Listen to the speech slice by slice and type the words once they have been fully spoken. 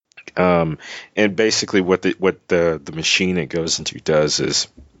And basically, what the machine it goes into does is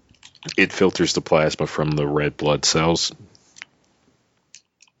it filters the plasma from the red blood cells,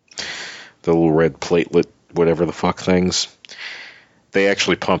 the little red platelet, whatever the fuck things. They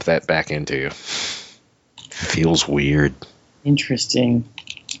actually pump that back into you. Feels weird. Interesting.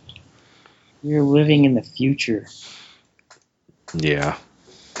 You're living in the future. Yeah.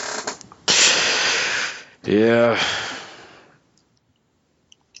 Yeah.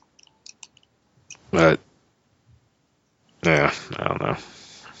 But, yeah, I don't know.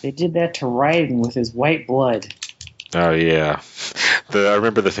 They did that to Raiden with his white blood. Oh, yeah. I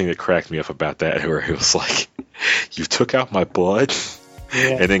remember the thing that cracked me up about that, where he was like, "You took out my blood?"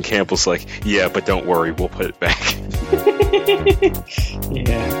 Yeah. And then Campbell's like, "Yeah, but don't worry, we'll put it back."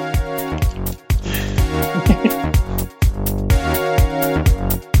 Yeah.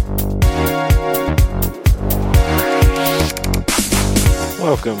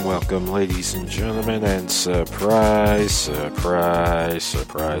 Welcome, ladies and gentlemen, and surprise.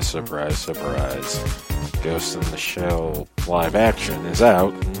 Ghost in the Shell live action is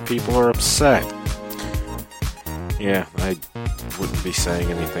out, and people are upset. Yeah, I wouldn't be saying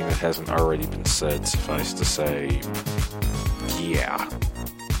anything that hasn't already been said. Suffice to say, yeah.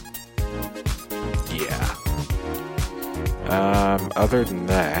 Other than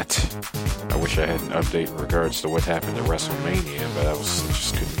that, I wish I had an update in regards to what happened at WrestleMania, but I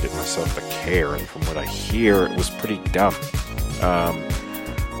just couldn't get myself to care, and from what I hear, it was pretty dumb.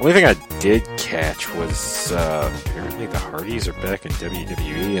 Only thing I did catch was apparently the Hardys are back in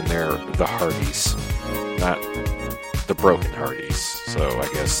WWE, and they're the Hardys, not the Broken Hardys. So I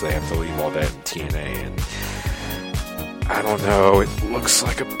guess they have to leave all that in TNA, and I don't know, it looks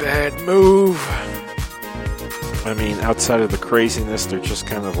like a bad move. I mean, outside of the craziness, they're just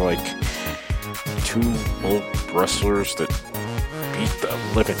kind of like two old wrestlers that beat the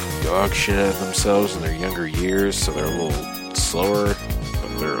living dog shit out of themselves in their younger years, so they're a little slower,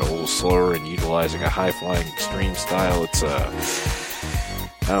 but they're a little slower in utilizing a high-flying extreme style. It's I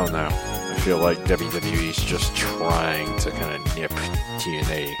don't know. I feel like WWE's just trying to kind of nip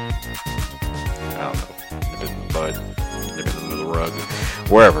TNA, I don't know, nip it in the bud, nip it under the rug,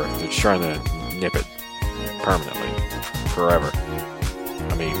 wherever. They're just trying to nip it permanently, forever.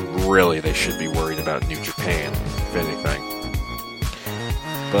 I mean, really, they should be worried about New Japan, if anything.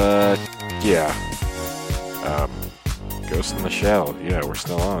 But, yeah. Ghost in the Shell. Yeah, we're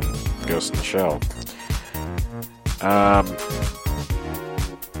still on Ghost in the Shell.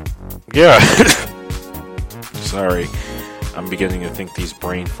 Yeah. Sorry. I'm beginning to think these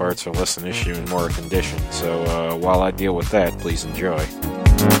brain farts are less an issue and more a condition. So, while I deal with that, please enjoy.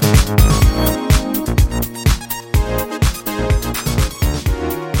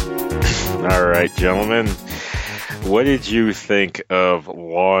 Alright, gentlemen. What did you think of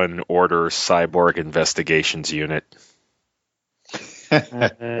Law & Order Cyborg Investigations Unit?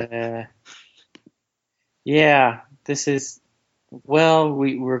 Yeah, this is... Well,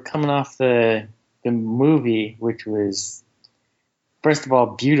 we're coming off the movie, which was, first of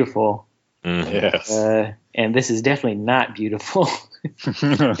all, beautiful. Yes. And this is definitely not beautiful.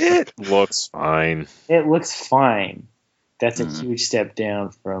 It looks fine. It looks fine. That's a huge step down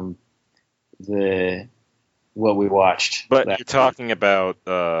from what we watched. But you're talking about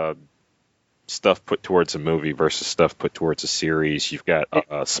stuff put towards a movie versus stuff put towards a series. You've got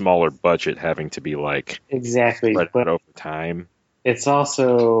a smaller budget having to be like exactly spread but over time. It's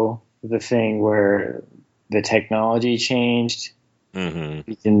also the thing where the technology changed. Mm-hmm.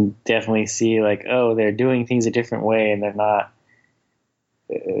 You can definitely see like, oh, they're doing things a different way, and they're not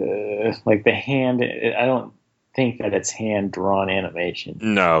like the hand. I don't think that it's hand-drawn animation.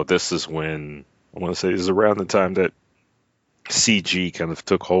 No, this is when, I want to say this is around the time that CG kind of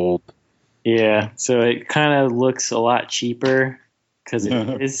took hold. Yeah, so it kind of looks a lot cheaper because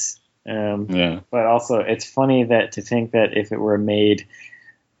it is. But also, it's funny that to think that if it were made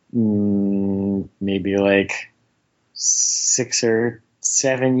maybe like 6 or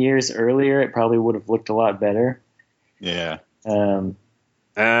 7 years earlier, it probably would have looked a lot better. Yeah.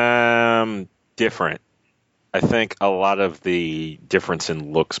 Different. I think a lot of the difference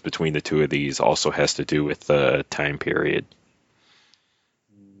in looks between the two of these also has to do with the time period.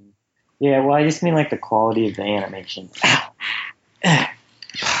 Yeah, well, I just mean like the quality of the animation.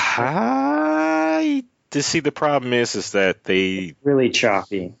 The problem is that they really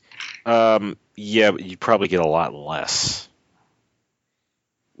choppy. Yeah, but you probably get a lot less.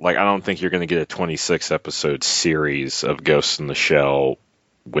 Like, I don't think you're going to get a 26 episode series of Ghost in the Shell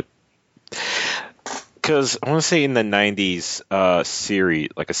with. Because I want to say in the 90s, a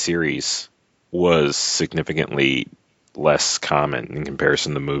series was significantly less common in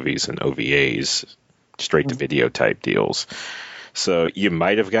comparison to movies and OVAs, straight to video type deals. So you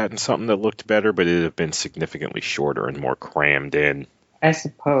might have gotten something that looked better, but it would have been significantly shorter and more crammed in. I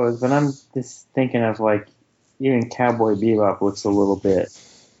suppose, but I'm just thinking of like even Cowboy Bebop looks a little bit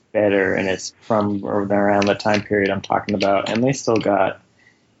better, and it's from around the time period I'm talking about, and they still got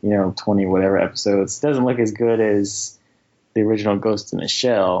 20 whatever episodes. It doesn't look as good as the original Ghost in the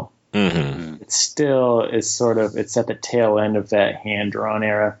Shell. Mm-hmm. It still is it's at the tail end of that hand-drawn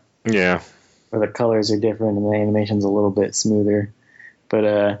era. Yeah. Where the colors are different and the animation's a little bit smoother.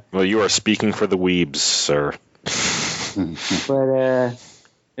 But well, you are speaking for the weebs, sir. But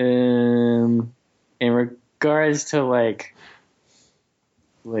in regards to like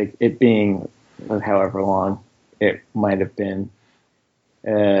it being however long it might have been,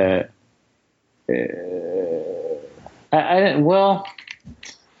 when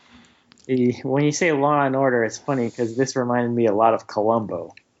you say Law and Order, it's funny because this reminded me a lot of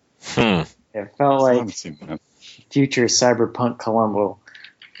Columbo. It felt like future cyberpunk Columbo.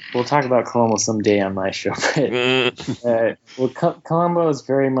 We'll talk about Columbo someday on my show, but Columbo is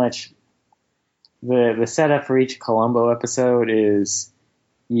very much the setup for each Columbo episode is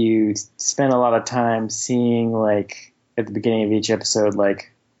you spend a lot of time seeing like at the beginning of each episode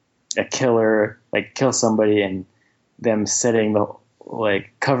like a killer like kill somebody and them setting the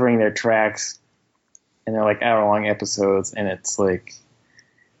like covering their tracks, and they're like hour-long episodes, and it's like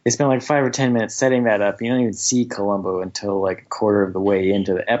they spend like 5 or 10 minutes setting that up. You don't even see Columbo until like a quarter of the way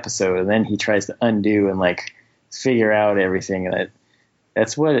into the episode, and then he tries to undo and like figure out everything. And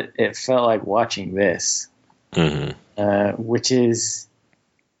that's what it felt like watching this, which is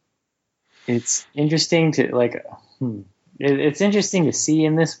it's interesting to like. It's interesting to see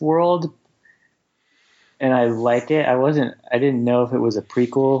in this world, and I like it. I didn't know if it was a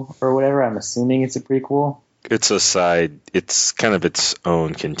prequel or whatever. I'm assuming it's a prequel. It's a side. It's kind of its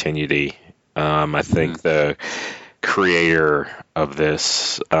own continuity. I think the creator of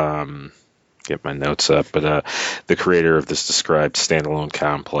this, get my notes up, but the creator of this described Standalone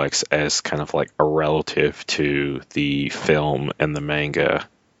Complex as kind of like a relative to the film and the manga,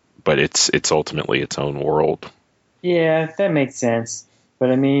 but it's ultimately its own world. Yeah, that makes sense.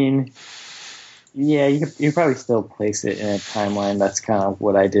 But I mean, yeah, you probably still place it in a timeline. That's kind of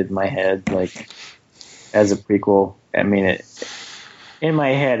what I did in my head, like as a prequel. I mean, in my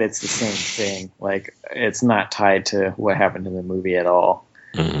head, it's the same thing. Like, it's not tied to what happened in the movie at all.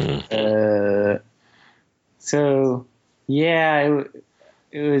 So, yeah,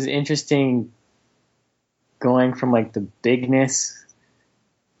 it was interesting going from like the bigness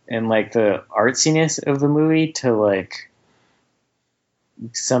and like the artsiness of the movie to like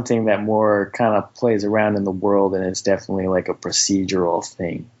something that more kind of plays around in the world, and it's definitely like a procedural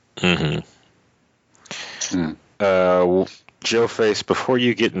thing. Joe Face, before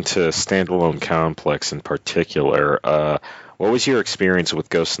you get into Standalone Complex in particular, what was your experience with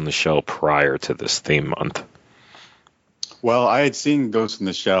Ghost in the Shell prior to this theme month? Well, I had seen Ghost in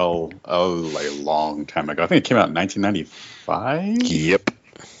the Shell like a long time ago. I think it came out in 1995. Yep.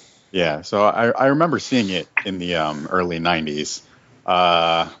 Yeah, so I remember seeing it in the early 90s.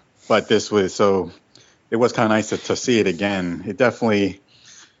 But this was it was kind of nice to see it again. It definitely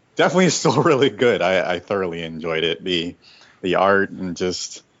is still really good. I thoroughly enjoyed it. The art and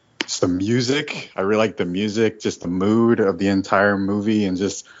just the music. I really like the music, just the mood of the entire movie, and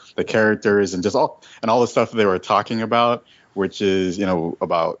just the characters, and just all the stuff they were talking about, which is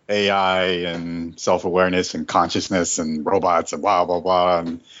about AI and self-awareness and consciousness and robots and blah blah blah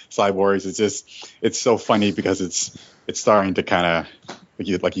and cyborgs. It's so funny because it's starting to kind of,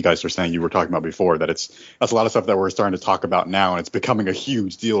 like you guys were saying, you were talking about before, that's a lot of stuff that we're starting to talk about now, and it's becoming a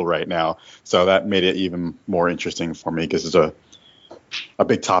huge deal right now. So that made it even more interesting for me because it's a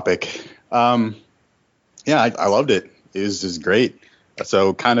big topic. I loved it. It was just great.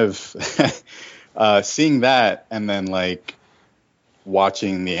 So kind of seeing that, and then like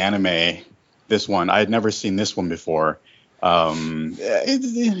watching the anime, this one, I had never seen this one before.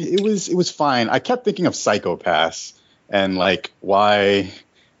 It was fine. I kept thinking of Psycho Pass. And like why,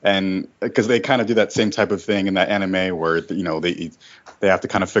 and because they kind of do that same type of thing in that anime where they have to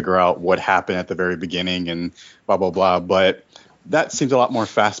kind of figure out what happened at the very beginning and blah blah blah. But that seems a lot more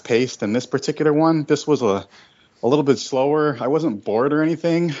fast paced than this particular one. This was a little bit slower. I wasn't bored or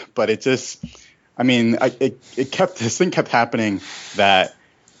anything, but it just, I mean, this thing kept happening that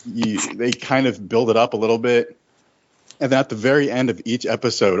they kind of build it up a little bit, and then at the very end of each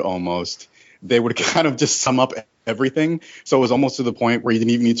episode, almost, they would kind of just sum up everything. So it was almost to the point where you didn't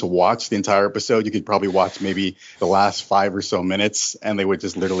even need to watch the entire episode. You could probably watch maybe the last 5 or so minutes, and they would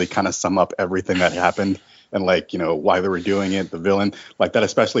just literally kind of sum up everything that happened. and like, why they were doing it, the villain. Like that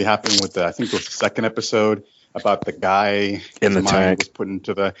especially happened with I think it was the second episode about the guy in the tank was put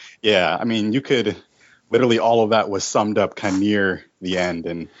into the, I mean, you could literally, all of that was summed up kind of near the end,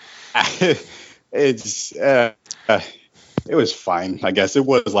 and it's it was fine, I guess. It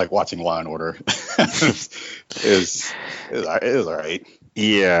was like watching Law and Order. it was all right.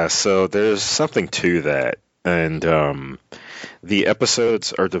 Yeah, so there's something to that. And the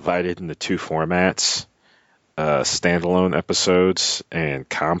episodes are divided into two formats, standalone episodes and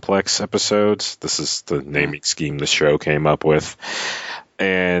complex episodes. This is the naming scheme the show came up with.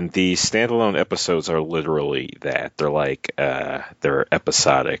 And the standalone episodes are literally that. They're like, they're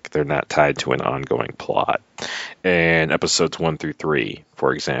episodic. They're not tied to an ongoing plot. And episodes 1 through 3,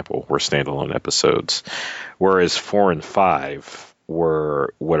 for example, were standalone episodes. Whereas 4 and 5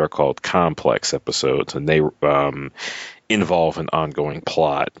 were what are called complex episodes. And they involve an ongoing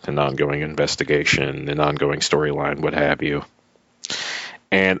plot, an ongoing investigation, an ongoing storyline, what have you.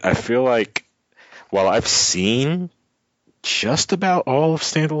 And I feel like, while I've seen just about all of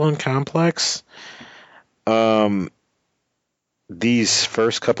Standalone Complex, these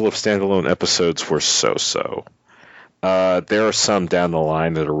first couple of standalone episodes were so-so. There are some down the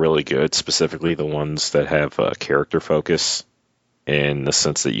line that are really good, specifically the ones that have character focus, in the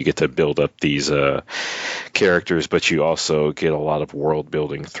sense that you get to build up these characters, but you also get a lot of world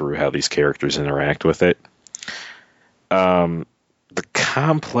building through how these characters interact with it. The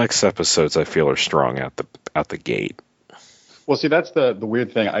complex episodes, I feel, are strong out the gate. Well, see, that's the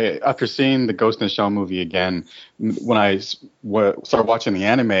weird thing. After seeing the Ghost in the Shell movie again, when I started watching the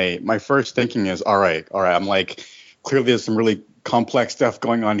anime, my first thinking is, all right. I'm like, clearly there's some really complex stuff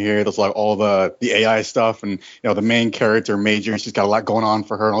going on here. There's like all the AI stuff, and the main character, Major, she's got a lot going on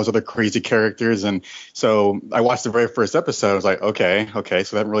for her, and all those other crazy characters. And so I watched the very first episode. I was like, okay, so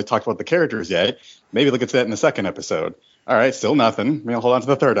they haven't really talked about the characters yet. Maybe they'll get to that in the second episode. All right, still nothing. Hold on to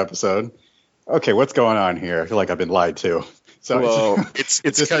the third episode. Okay, what's going on here? I feel like I've been lied to. So well, it's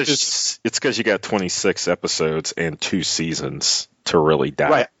because you got 26 episodes and 2 seasons to really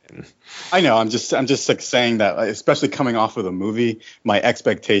dive in. I know. I'm just like saying that, especially coming off of the movie, my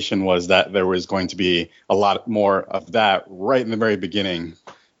expectation was that there was going to be a lot more of that right in the very beginning,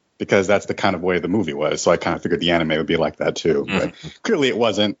 because that's the kind of way the movie was. So I kind of figured the anime would be like that too. Mm-hmm. But clearly it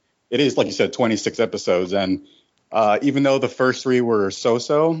wasn't. It is, like you said, 26 episodes, and even though the first 3 were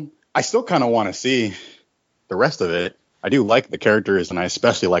so-so, I still kind of want to see the rest of it. I do like the characters, and I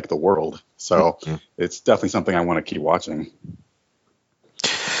especially like the world. So It's definitely something I want to keep watching.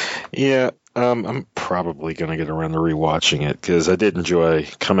 Yeah, I'm probably going to get around to rewatching it, because I did enjoy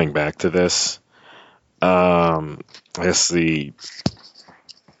coming back to this. I guess the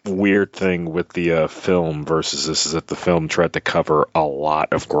weird thing with the film versus this is that the film tried to cover a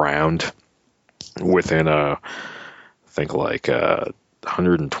lot of ground within, I think, like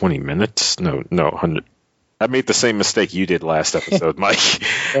 120 minutes. No, 100. I made the same mistake you did last episode, Mike.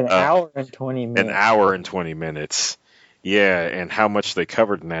 An hour and 20 minutes. An hour and 20 minutes. Yeah, and how much they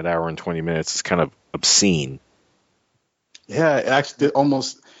covered in that hour and 20 minutes is kind of obscene. Yeah, it actually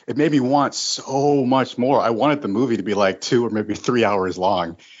it made me want so much more. I wanted the movie to be like 2 or maybe 3 hours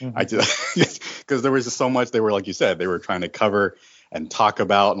long. Mm-hmm. I just, because there was just so much they were, like you said, they were trying to cover and talk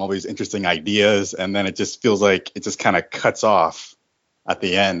about, and all these interesting ideas, and then it just feels like it just kind of cuts off at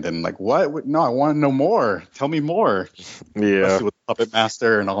the end, and like, what? No, I want to know more. Tell me more. Yeah, especially with Puppet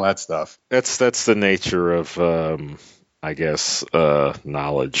Master and all that stuff. That's the nature of, I guess,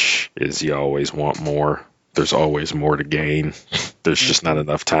 knowledge. Is you always want more. There's always more to gain. There's just not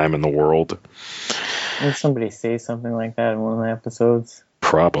enough time in the world. Did somebody say something like that in one of the episodes?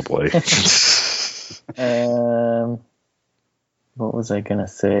 Probably. What was I gonna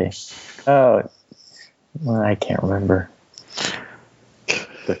say? Oh, well, I can't remember.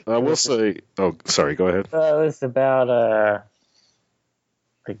 I will say. Oh, sorry. Go ahead. It was about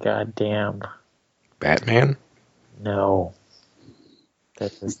the goddamn Batman. No,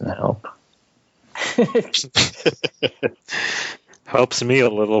 that doesn't help. Helps me a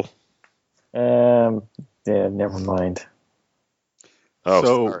little. Yeah, never mind. Oh,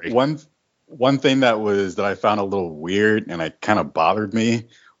 so sorry. One thing that I found a little weird and it kind of bothered me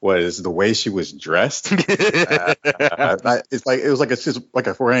was the way she was dressed. It's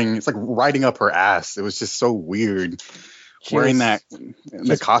like riding up her ass. It was just so weird.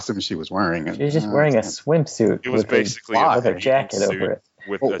 The costume she was wearing. She was just wearing a swimsuit. It was basically with a jacket over it.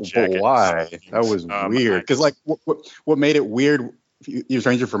 With a jacket. But why? That was weird. Because like what made it weird,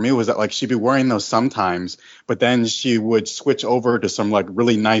 stranger for me, was that like she'd be wearing those sometimes, but then she would switch over to some like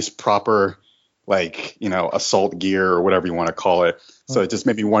really nice proper like, assault gear or whatever you want to call it. So it just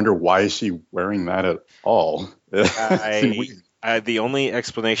made me wonder, why is she wearing that at all? The only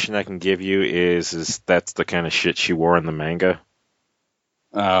explanation I can give you is that's the kind of shit she wore in the manga.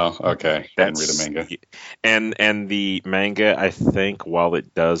 Oh, okay. I didn't read the manga. And the manga, I think, while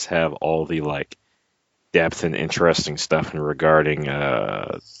it does have all the like depth and interesting stuff regarding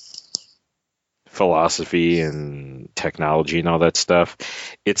philosophy and technology and all that stuff,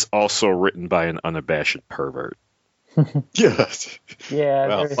 it's also written by an unabashed pervert. Yes. Yeah.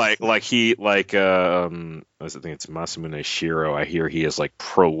 Well, I think it's Masamune Shiro. I hear he is like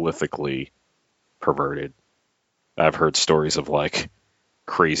prolifically perverted. I've heard stories of like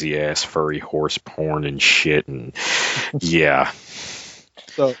crazy ass furry horse porn and shit, and yeah.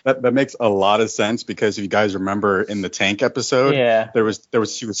 So that makes a lot of sense, because if you guys remember in the tank episode, there was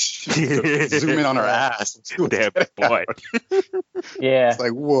she was zooming on her ass. That butt. Yeah. It's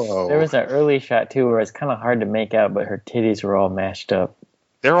like, whoa. There was an early shot too where it's kind of hard to make out, but her titties were all mashed up.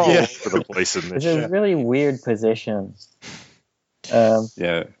 They're all over the place in this. It's a really weird position.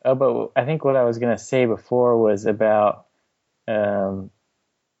 Yeah. Oh, but I think what I was gonna say before was about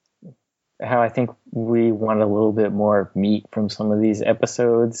how I think we want a little bit more meat from some of these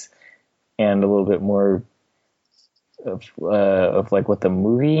episodes, and a little bit more of like what the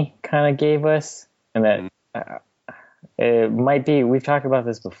movie kind of gave us, and that it might be. We've talked about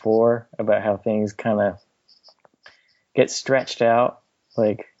this before, about how things kind of get stretched out.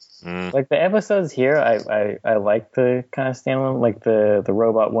 Like the episodes here, I like the kind of standalone. Like the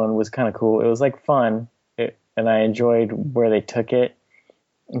robot one was kind of cool. It was like fun, and I enjoyed where they took it.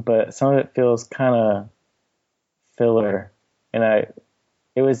 But some of it feels kind of filler, and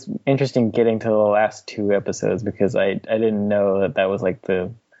it was interesting getting to the last two episodes, because I didn't know that was like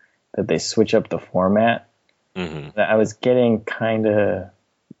that they switch up the format. Mm-hmm. I was getting kind of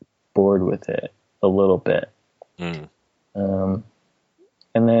bored with it a little bit. And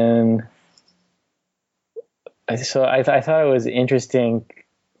then I thought it was interesting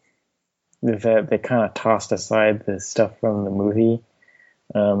that they kind of tossed aside the stuff from the movie.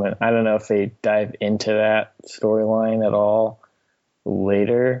 And I don't know if they dive into that storyline at all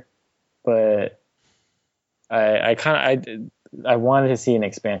later, but I wanted to see an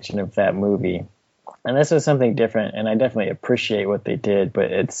expansion of that movie, and this was something different, and I definitely appreciate what they did,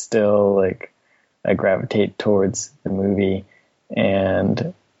 but it's still like I gravitate towards the movie.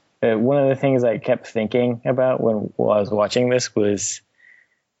 And one of the things I kept thinking about while I was watching this was,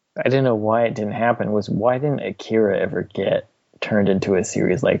 I didn't know why it didn't happen, was why didn't Akira ever get turned into a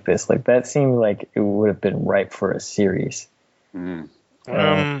series like this? Like, that seemed like it would have been ripe for a series.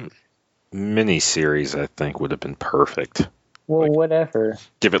 Mini-series, I think, would have been perfect. Well, whatever.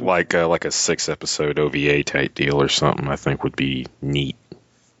 Give it like a 6-episode OVA type deal or something, I think would be neat.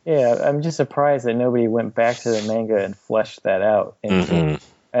 Yeah, I'm just surprised that nobody went back to the manga and fleshed that out.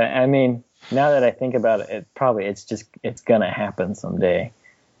 I mean, now that I think about it, it's gonna happen someday.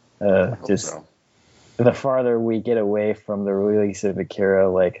 So. The farther we get away from the release of Akira,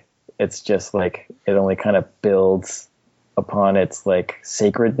 like, it's just like it only kind of builds upon its like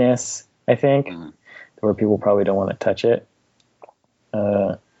sacredness, I think, where people probably don't want to touch it.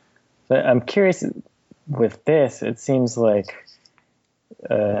 But I'm curious with this. It seems like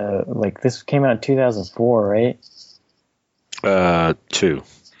this came out in 2004, right? 2.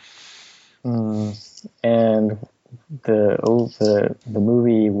 And the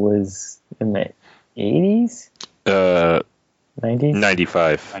movie was in the 80s? 90s?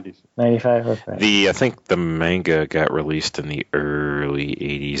 95. 95, okay. I think the manga got released in the early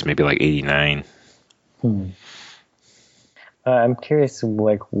 80s, maybe like 89. I'm curious,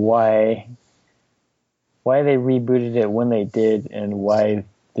 like, why they rebooted it when they did, and why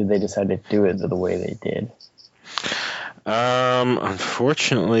did they decide to do it the way they did?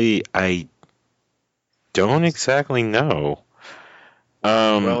 Unfortunately, I don't exactly know.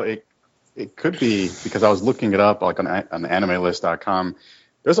 Well, it could be because I was looking it up like on animelist.com.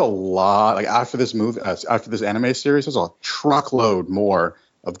 There's a lot, like, after this anime series, there's a truckload more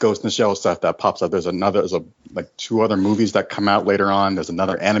of Ghost in the Shell stuff that pops up. There's like 2 other movies that come out later on. There's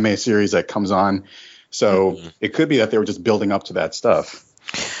another anime series that comes on. So it could be that they were just building up to that stuff.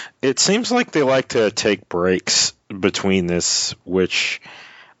 It seems like they like to take breaks between this, which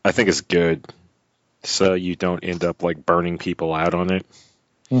I think is good. So you don't end up like burning people out on it.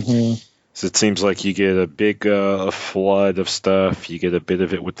 So it seems like you get a big flood of stuff. You get a bit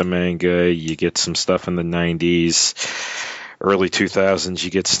of it with the manga. You get some stuff in the 90s, early 2000s. You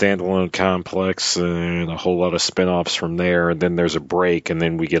get Standalone Complex and a whole lot of spin-offs from there. And then there's a break, and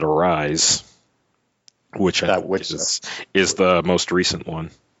then we get Arise, which is the most recent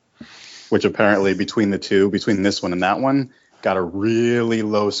one. which apparently between this one and that one, got a really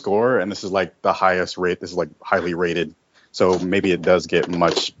low score, and this is like the highest rate. This is like highly rated, so maybe it does get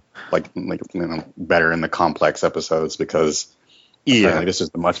much better in the complex episodes because this is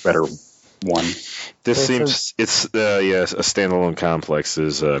the much better one. This seems a standalone complex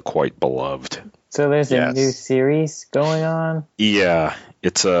is quite beloved. So there's a new series going on. Yeah,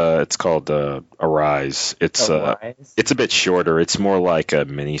 it's called Arise. It's a bit shorter. It's more like a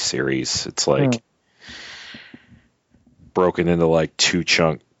mini series. It's like broken into like two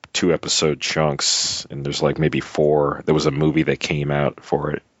episode chunks, and there's like maybe 4. There was a movie that came out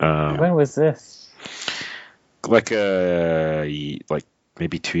for it. When was this? Like maybe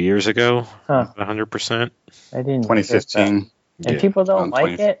 2 years ago. 100%. I didn't. 2015. And people don't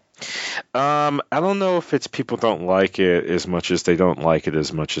like it? I don't know if it's people don't like it as much as they don't like it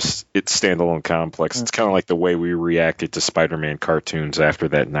as much as it's standalone complex. It's kind of like the way we reacted to Spider-Man cartoons after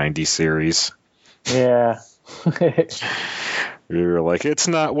that 90s series. Yeah. We were like, it's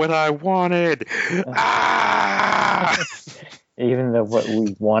not what I wanted. Even though what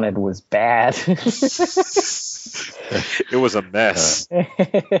we wanted was bad. It was a mess. Are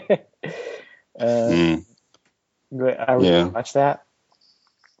we going to watch that?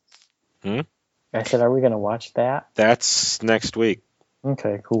 I said, are we going to watch that? That's next week.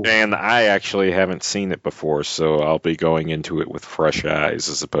 Okay, cool. And I actually haven't seen it before, so I'll be going into it with fresh eyes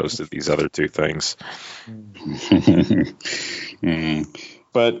as opposed to these other two things.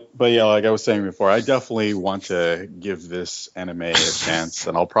 But yeah, like I was saying before, I definitely want to give this anime a chance,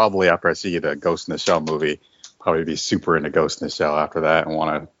 and I'll probably, after I see the Ghost in the Shell movie, probably be super into Ghost in the Shell after that and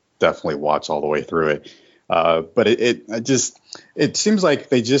want to definitely watch all the way through it. But it seems like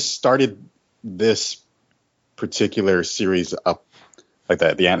they just started this particular series up like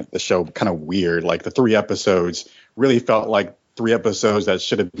that. The show kind of weird. Like the 3 episodes really felt like 3 episodes that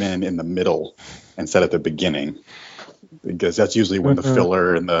should have been in the middle instead of the beginning, because that's usually when the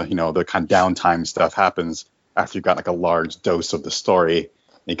filler and the kind of downtime stuff happens after you've got like a large dose of the story.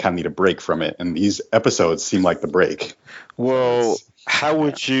 You kind of need a break from it, and these episodes seem like the break. Well, how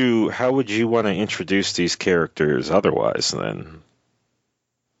would you want to introduce these characters otherwise then?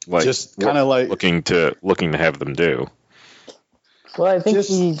 Like just kind of like looking to have them do. Well, I think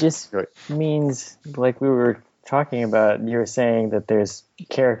he just means, like we were talking about, you were saying that there's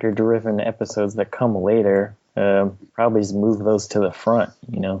character-driven episodes that come later. Probably just move those to the front,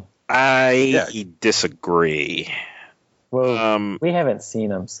 I disagree. Well, we haven't seen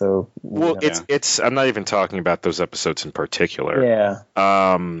them, so... it's. I'm not even talking about those episodes in particular. Yeah.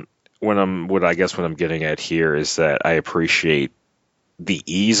 What I'm getting at here is that I appreciate the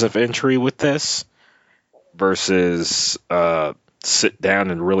ease of entry with this versus sit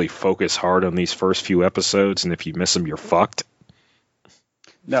down and really focus hard on these first few episodes, and if you miss them, you're fucked.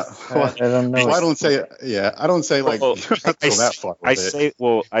 No, I don't know. Well, I don't say. Yeah, I don't say like. That far I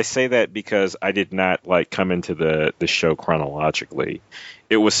say that because I did not come into the show chronologically.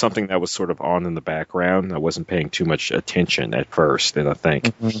 It was something that was sort of on in the background. I wasn't paying too much attention at first, and I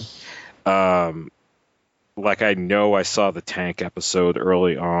think, I know I saw the tank episode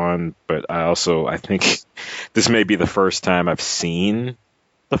early on, but I think this may be the first time I've seen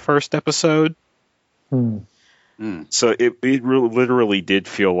the first episode. So it literally did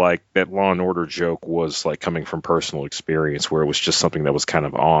feel like that Law and Order joke was like coming from personal experience, where it was just something that was kind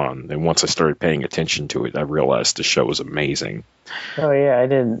of on. And once I started paying attention to it, I realized the show was amazing. Oh yeah, I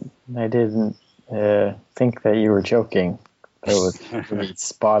didn't think that you were joking. That was a really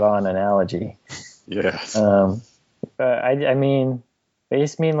spot on analogy. Yes. I mean, they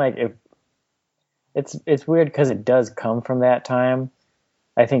just mean like if it's weird because it does come from that time.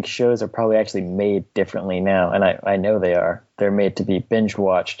 I think shows are probably actually made differently now, and I know they are. They're made to be binge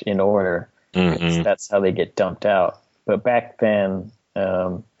watched in order. That's how they get dumped out. But back then,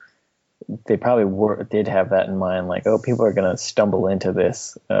 they probably did have that in mind. Like, oh, people are going to stumble into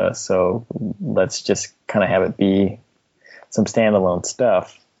this, so let's just kind of have it be some standalone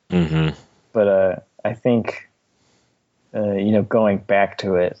stuff. But I think, going back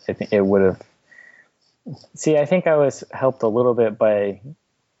to it, I think it would have. See, I think I was helped a little bit by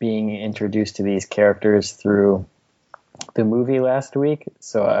being introduced to these characters through the movie last week.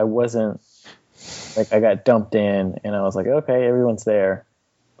 So I wasn't I got dumped in and I was like, okay, everyone's there.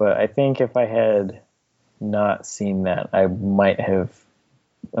 But I think if I had not seen that, I might have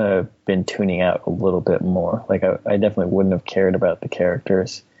been tuning out a little bit more. I definitely wouldn't have cared about the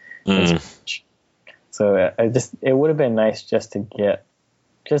characters as much. So it would have been nice just to get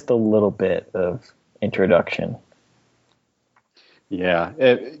just a little bit of introduction. Yeah,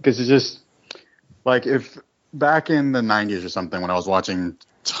 because it's just like if back in the 90s or something when I was watching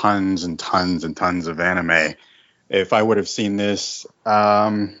tons and tons and tons of anime. If I would have seen this, would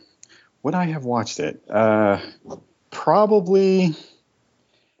I have watched it? Probably.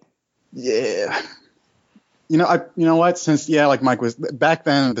 Yeah. You know what? Since like Mike was back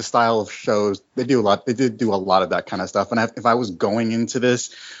then, the style of shows they did do a lot of that kind of stuff. And if I was going into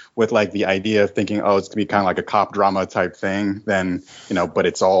this with like the idea of thinking, oh, it's gonna be kind of like a cop drama type thing, then but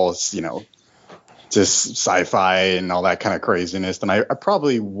it's all just sci-fi and all that kind of craziness, then I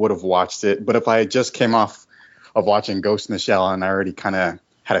probably would have watched it. But if I had just came off of watching Ghost in the Shell and I already kind of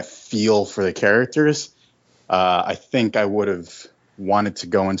had a feel for the characters, I think I would have wanted to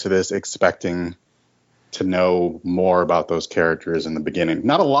go into this expecting to know more about those characters in the beginning.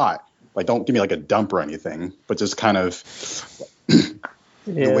 Not a lot. Like, don't give me like a dump or anything, but just kind of the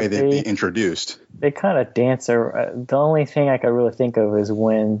way they'd be introduced. They kind of dance. The only thing I could really think of is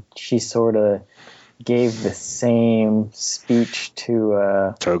when she sort of gave the same speech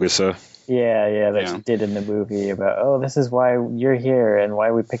to Togusa. That she did in the movie about, oh, this is why you're here and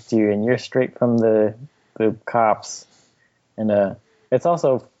why we picked you, and you're straight from the cops. And it's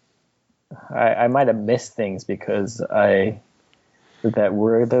also, I might have missed things because that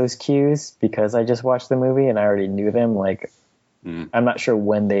were those cues because I just watched the movie and I already knew them. Like, I'm not sure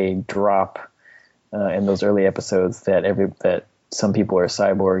when they drop in those early episodes that some people are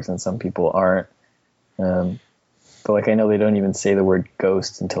cyborgs and some people aren't. But like I know they don't even say the word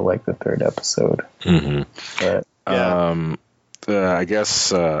ghost until like the third episode. Mm-hmm. But, I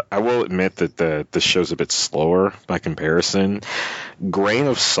guess I will admit that the show's a bit slower by comparison. Grain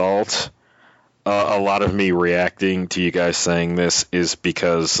of salt. A lot of me reacting to you guys saying this is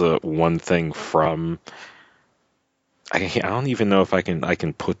because one thing from I don't even know if I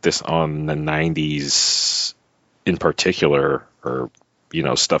can put this on the 90s in particular or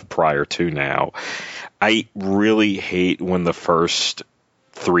stuff prior to now. I really hate when the first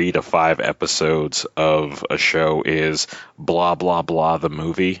 3 to 5 episodes of a show is blah blah blah the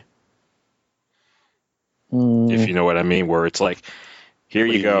movie. If you know what I mean, where it's like, here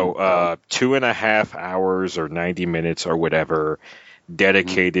you go, 2.5 hours or 90 minutes or whatever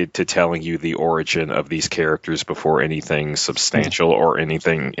dedicated to telling you the origin of these characters before anything substantial or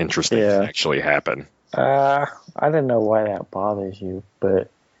anything interesting can actually happen. I didn't know why that bothers you,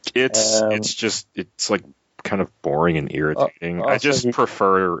 but it's like kind of boring and irritating. I just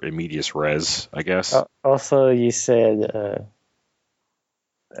prefer immediate res, I guess. Also, you said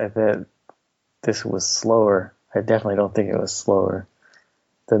that this was slower. I definitely don't think it was slower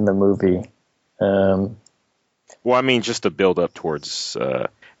than the movie. Well, I mean, just to build up towards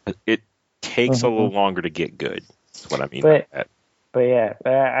it takes a little longer to get good. That's what I mean by that. But yeah,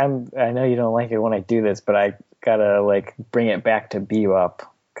 I know you don't like it when I do this, but I gotta like bring it back to Bebop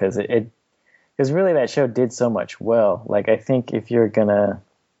because because really that show did so much well. Like I think if you're gonna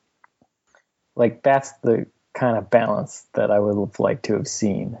like that's the kind of balance that I would have liked to have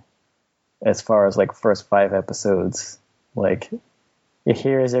seen as far as like first 5 episodes. Like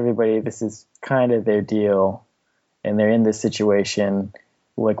here's everybody, this is kind of their deal, and they're in this situation.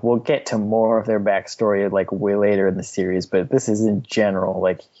 Like we'll get to more of their backstory like way later in the series, but this is in general.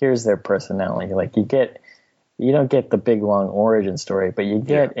 Like here's their personality. Like you don't get the big long origin story, but you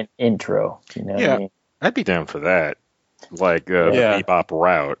get an intro. You know what I mean? I'd be down for that. Like the Bebop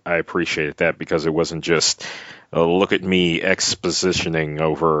route, I appreciated that because it wasn't just look at me expositioning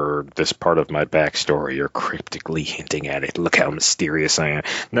over this part of my backstory or cryptically hinting at it. Look how mysterious I am.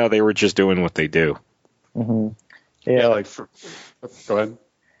 No, they were just doing what they do. Mm-hmm. Yeah, go ahead.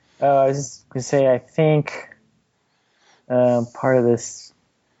 I was just going to say, I think part of this,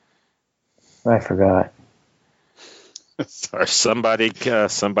 I forgot. Sorry, somebody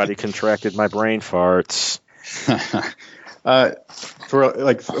contracted my brain farts.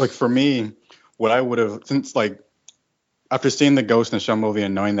 For me, what I would have, since like after seeing the Ghost in the Shell movie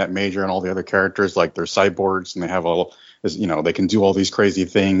and knowing that Major and all the other characters, like they're cyborgs and they have they can do all these crazy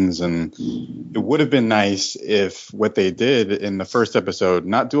things, and it would have been nice if what they did in the first episode,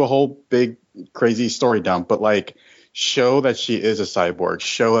 not do a whole big crazy story dump, but like show that she is a cyborg,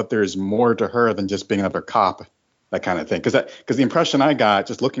 show that there's more to her than just being another cop, that kind of thing. Because the impression I got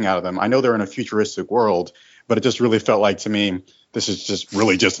just looking out of them, I know they're in a futuristic world, but it just really felt like to me this is just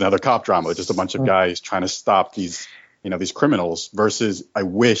really just another cop drama, just a bunch of guys trying to stop these criminals. Versus, I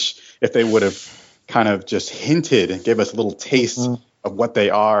wish if they would have kind of just hinted and gave us a little taste of what they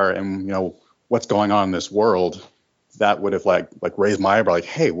are and what's going on in this world, that would have like raised my eyebrow, like,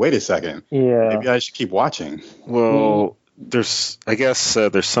 hey, wait a second, maybe I should keep watching. Well, there's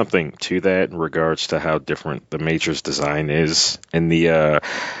something to that in regards to how different the Major's design is. In the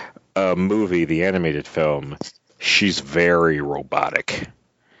movie, the animated film, she's very robotic.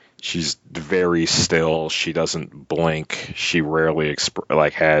 She's very still. She doesn't blink. She rarely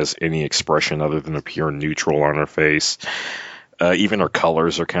has any expression other than a pure neutral on her face. Even her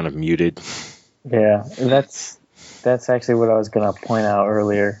colors are kind of muted. Yeah, that's actually what I was going to point out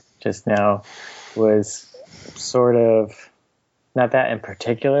earlier just now, was sort of, not that in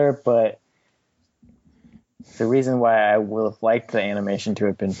particular, but the reason why I would have liked the animation to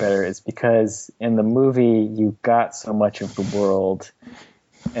have been better is because in the movie you got so much of the world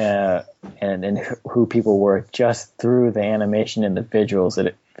and who people were just through the animation and the visuals.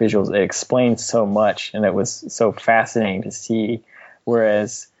 It explained so much, and it was so fascinating to see.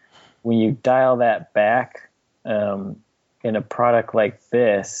 Whereas when you dial that back in a product like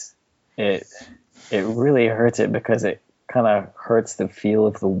this, it really hurts it, because it kind of hurts the feel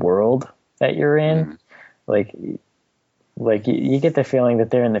of the world that you're in. Like you get the feeling that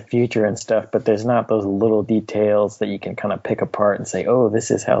they're in the future and stuff, but there's not those little details that you can kind of pick apart and say, oh,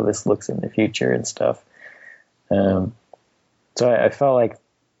 this is how this looks in the future and stuff. So I felt like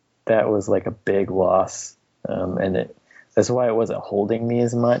that was like a big loss, and that's why it wasn't holding me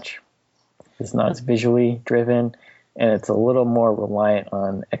as much. It's not as visually driven, and it's a little more reliant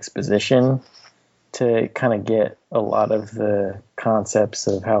on exposition to kind of get a lot of the concepts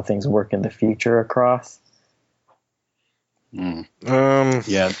of how things work in the future across.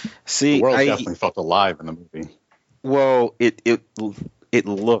 Yeah. See, the world definitely felt alive in the movie. Well, it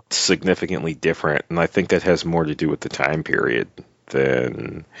looked significantly different, and I think that has more to do with the time period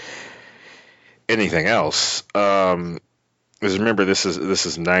than anything else. Because remember, this is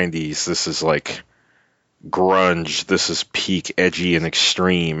 90s. This is like grunge. This is peak edgy and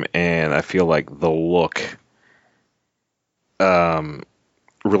extreme, and I feel like the look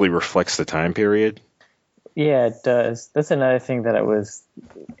really reflects the time period. Yeah, it does. That's another thing that it was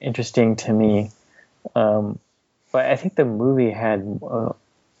interesting to me. But I think the movie had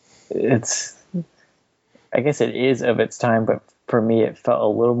I guess it is of its time, but for me it felt a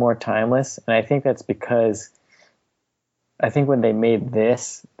little more timeless, and I think that's because I think when they made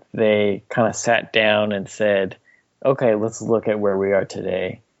this, they kind of sat down and said, okay, let's look at where we are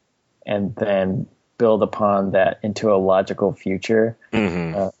today, and then build upon that into a logical future.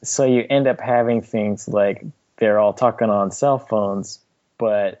 Mm-hmm. So you end up having things like they're all talking on cell phones,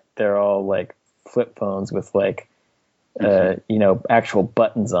 but they're all like flip phones with like, actual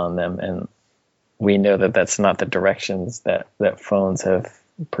buttons on them. And we know that that's not the directions that phones have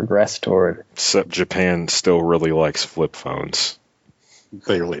progressed toward. Except Japan still really likes flip phones.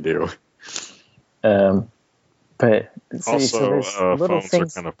 They really do. But also, phones are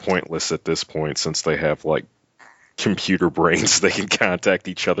kind of pointless at this point, since they have like computer brains they can contact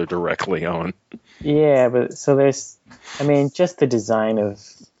each other directly on. Yeah, but so there's, just the design of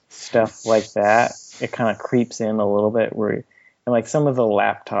stuff like that, it kind of creeps in a little bit, and like some of the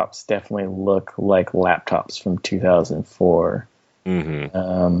laptops definitely look like laptops from 2004,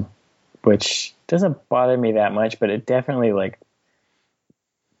 which doesn't bother me that much, but it definitely like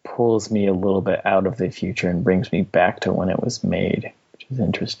pulls me a little bit out of the future and brings me back to when it was made, which is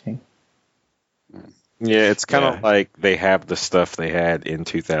interesting. Yeah, it's kind of like they have the stuff they had in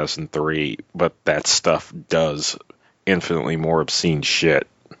 2003, but that stuff does infinitely more obscene shit.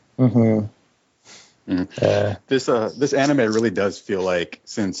 Mm-hmm. This anime really does feel like,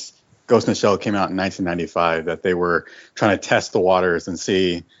 since Ghost in the Shell came out in 1995, that they were trying to test the waters and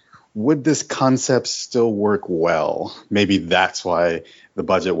see, would this concept still work well? Maybe that's why the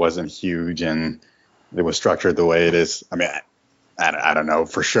budget wasn't huge and it was structured the way it is. I don't know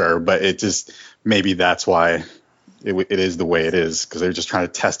for sure, but it just, maybe that's why it is the way it is, because they're just trying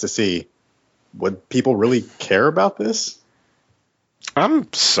to test to see, would people really care about this?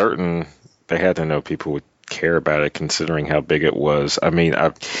 I'm certain they had to know people would care about it, considering how big it was.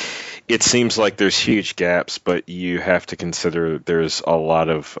 It seems like there's huge gaps, but you have to consider there's a lot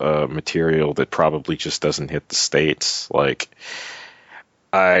of material that probably just doesn't hit the States. Like,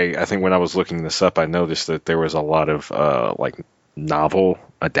 I think when I was looking this up, I noticed that there was a lot of like novel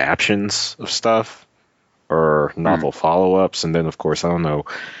adaptions of stuff, or novel follow-ups, and then of course I don't know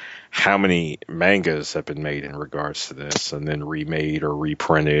how many mangas have been made in regards to this, and then remade or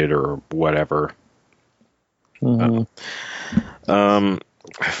reprinted or whatever. I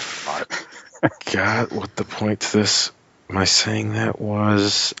forgot what the point to this, am I saying that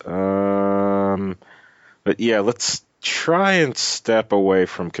was? But yeah, let's try and step away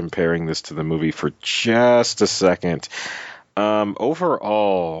from comparing this to the movie for just a second.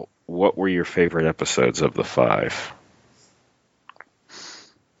 Overall, what were your favorite episodes of the 5?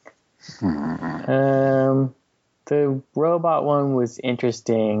 The robot one was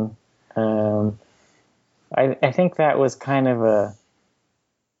interesting. I think that was kind of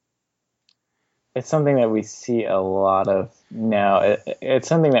it's something that we see a lot of now. It's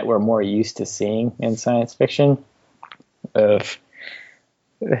something that we're more used to seeing in science fiction. Of,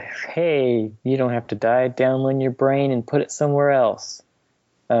 hey, you don't have to die. Download your brain and put it somewhere else.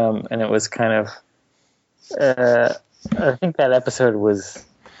 And it was kind of. I think that episode was.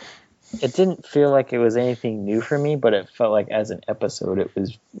 It didn't feel like it was anything new for me, but it felt like as an episode, it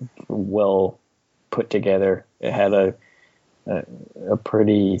was well put together. It had a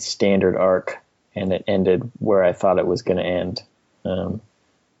pretty standard arc, and it ended where I thought it was going to end. But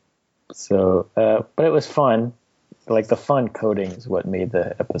it was fun. Like the fun coding is what made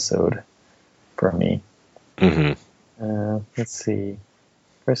the episode for me. Mm-hmm. Let's see.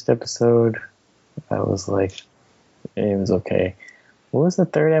 First episode, I was like, it was okay. What was the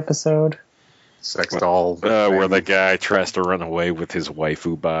third episode? Sex doll. Where the guy tries to run away with his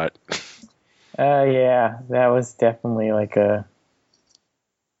waifu bot. Yeah, that was definitely like a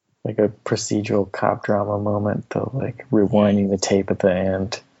procedural cop drama moment, though, like rewinding the tape at the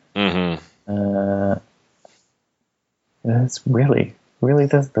end. Mm-hmm. That's really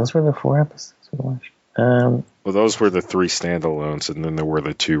those were the 4 episodes we watched. Well, those were the 3 standalones, and then there were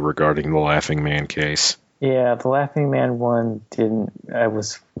the 2 regarding the Laughing Man case. Yeah, the Laughing Man one didn't. I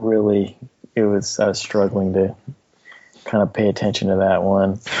was struggling to kind of pay attention to that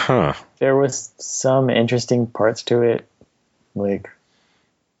one. Huh. There was some interesting parts to it, like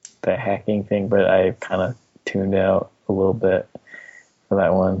the hacking thing, but I kind of tuned out a little bit for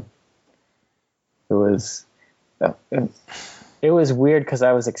that one. It was weird because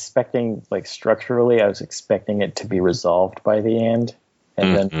I was expecting, like, structurally, I was expecting it to be resolved by the end,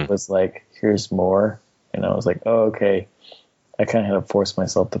 and then it was like, here's more. And I was like, oh, okay. I kind of had to force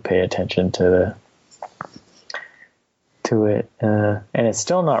myself to pay attention to it. And it's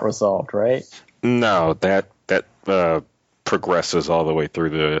still not resolved, right? No, that progresses all the way through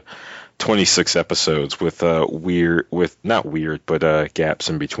the 26 episodes with not weird, but gaps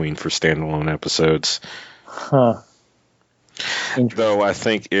in between for standalone episodes. Huh. Though I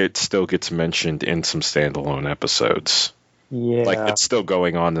think it still gets mentioned in some standalone episodes. Yeah. Like it's still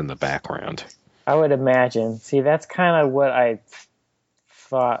going on in the background. I would imagine. See, that's kind of what I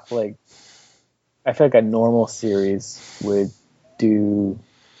thought, like, I feel like a normal series would do.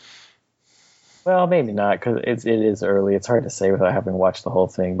 Well, maybe not, because it is early. It's hard to say without having watched the whole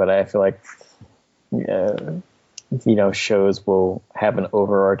thing, but I feel like, shows will have an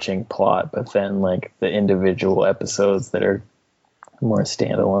overarching plot, but then, like, the individual episodes that are more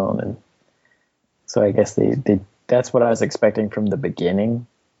standalone. And so I guess that's what I was expecting from the beginning.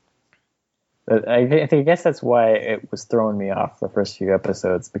 But I guess that's why it was throwing me off the first few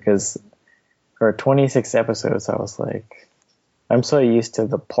episodes, because for 26 episodes, I was like, I'm so used to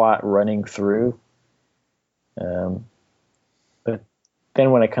the plot running through. But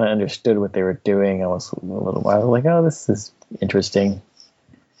then when I kind of understood what they were doing, I was a little while like, oh, this is interesting.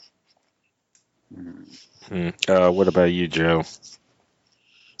 What about you, Joe?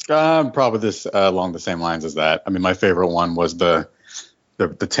 Probably this along the same lines as that. I mean, my favorite one was the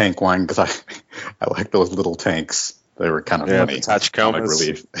tank one, because I like those little tanks. They were kind of funny. Comic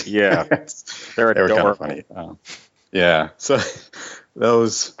relief. Yeah, they were kind of funny. Yeah, so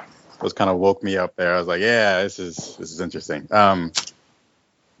those kind of woke me up there. I was like, yeah, this is interesting.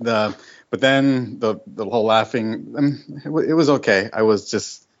 But then the whole laughing, it was okay. I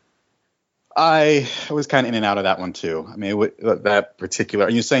was kind of in and out of that one too. I mean, that particular.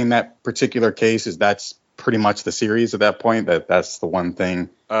 Are you saying that particular case that's pretty much the series at that point? That's the one thing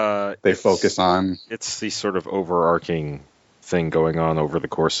they focus on. It's the sort of overarching thing going on over the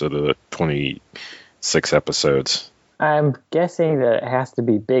course of the 26 episodes. I'm guessing that it has to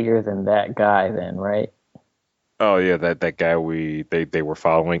be bigger than that guy then, right? Oh yeah, that guy they were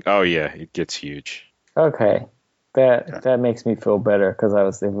following. Oh yeah, it gets huge. Okay. That makes me feel better, because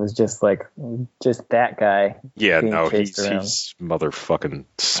it was just that guy. Yeah, no, he's motherfucking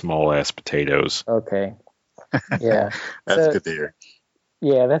small ass potatoes. Okay. Yeah. That's good to hear.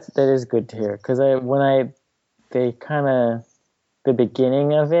 Yeah, that is good to hear, because the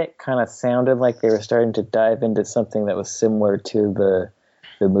beginning of it kind of sounded like they were starting to dive into something that was similar to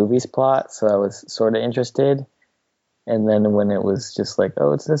the movie's plot, so I was sort of interested. And then when it was just like,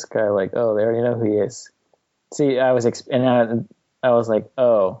 oh, it's this guy, like, oh, they already know who he is. See, I was like,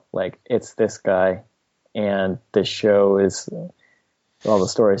 oh, like, it's this guy, and the show is, all the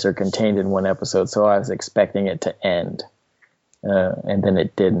stories are contained in one episode, so I was expecting it to end, and then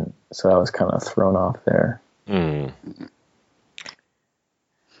it didn't, so I was kind of thrown off there.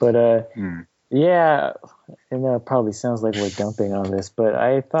 But yeah, I know it probably sounds like we're dumping on this, but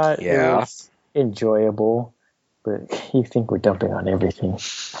I thought it was enjoyable. But you think we're dumping on everything.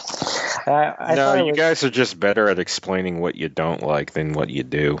 No, you guys are just better at explaining what you don't like than what you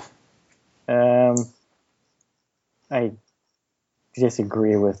do. I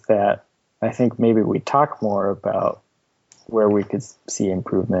disagree with that. I think maybe we talk more about where we could see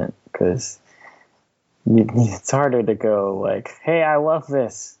improvement, because it's harder to go like, hey, I love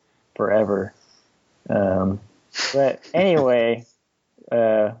this forever. But anyway,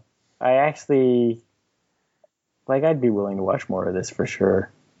 I actually, like, I'd be willing to watch more of this for sure.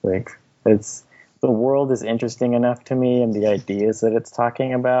 Like, the world is interesting enough to me, and the ideas that it's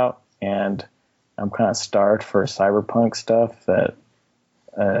talking about, and I'm kind of starved for cyberpunk stuff that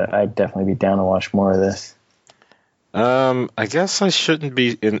I'd definitely be down to watch more of this. I guess I shouldn't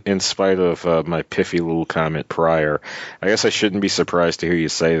be, in spite of my piffy little comment prior, I guess I shouldn't be surprised to hear you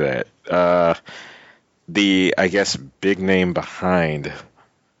say that. The, I guess, big name behind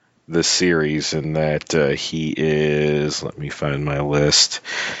the series, in that he is, let me find my list,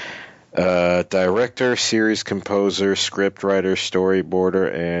 director, series composer, script writer,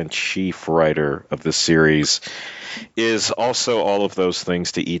 storyboarder, and chief writer of the series, is also all of those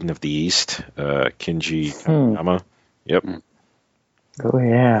things to Eden of the East, Kinji Kamiyama. Yep. Oh,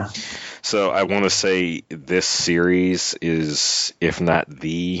 yeah. So I want to say this series is, if not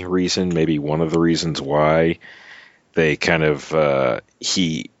the reason, maybe one of the reasons why they kind of,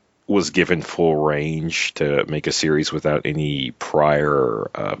 he was given full range to make a series without any prior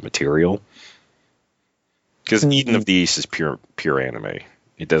material. Because Eden of the East is pure anime.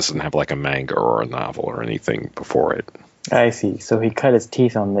 It doesn't have like a manga or a novel or anything before it. I see. So he cut his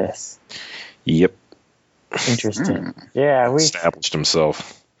teeth on this. Yep. Interesting. Yeah, we established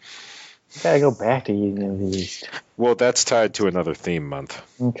himself. Gotta go back to Eden of the East. Well, that's tied to another theme month.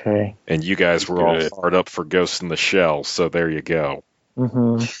 Okay. And you guys were all fired up for Ghost in the Shell, so there you go.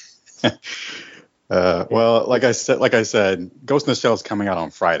 Mm-hmm. Well, like I said, Ghost in the Shell is coming out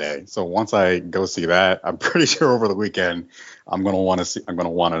on Friday. So once I go see that, I'm pretty sure over the weekend I'm gonna want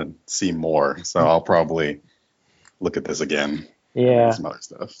to see more. So I'll probably look at this again. Yeah. Some other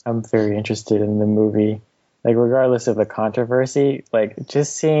stuff. I'm very interested in the movie. Like, regardless of the controversy, like,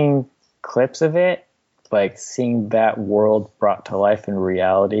 just seeing clips of it, like, seeing that world brought to life in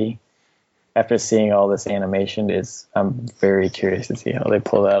reality after seeing all this animation I'm very curious to see how they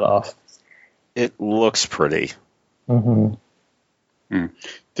pull that off. It looks pretty. Mm-hmm.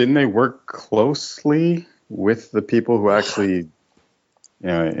 Didn't they work closely with the people who actually,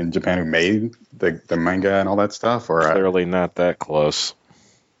 in Japan, who made the manga and all that stuff? Or clearly not that close.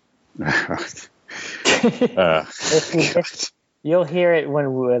 You'll hear it when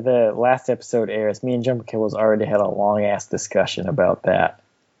the last episode airs. Me and Jumper Kibbles already had a long ass discussion about that.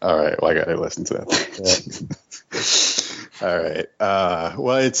 All right, well, I gotta listen to that. All right.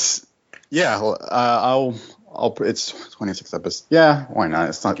 Well, it's it's 26 episodes. Yeah, why not?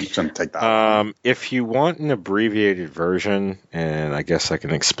 It shouldn't take that long. If you want an abbreviated version, and I guess I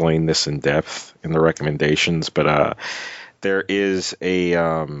can explain this in depth in the recommendations, but there is a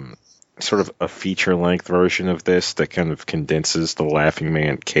sort of a feature-length version of this that kind of condenses the Laughing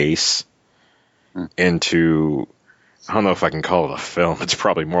Man case into, I don't know if I can call it a film. It's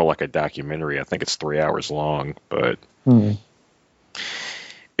probably more like a documentary. I think it's 3 hours long, but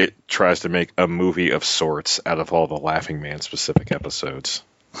it tries to make a movie of sorts out of all the Laughing Man specific episodes.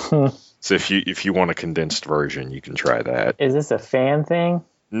 So if you want a condensed version, you can try that. Is this a fan thing?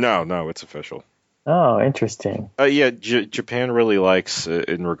 No, it's official. Oh, interesting. Yeah, Japan really likes,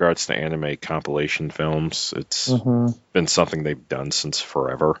 in regards to anime compilation films, it's been something they've done since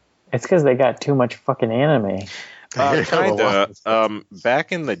forever. It's because they got too much fucking anime. Kinda.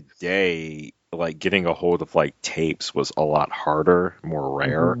 Back in the day, like, getting a hold of like tapes was a lot harder, more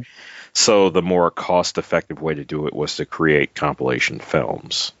rare. So the more cost-effective way to do it was to create compilation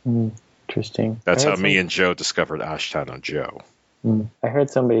films. Interesting. That's how me and Joe discovered Ashitano Joe. I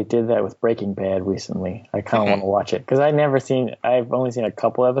heard somebody did that with Breaking Bad recently. I kind of want to watch it because I've only seen a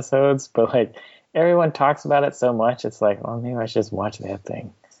couple episodes, but like everyone talks about it so much, it's like, well, maybe I should just watch that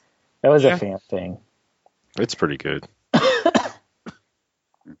thing. That was a fan thing. It's pretty good. They're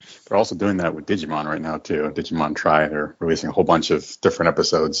also doing that with Digimon right now too. Digimon Tri, they're releasing a whole bunch of different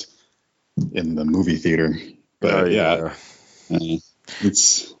episodes in the movie theater. But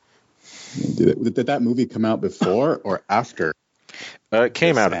it's did that movie come out before or after? It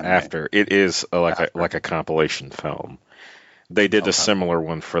came out after. It is like a compilation film. They did a similar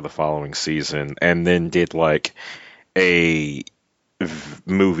one for the following season, and then did like a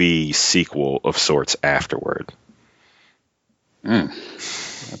movie sequel of sorts afterward.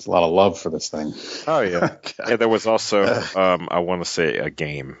 That's a lot of love for this thing. Oh yeah. Yeah, there was also I want to say a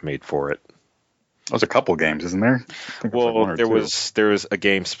game made for it. There's a couple games, isn't there? Well, there was a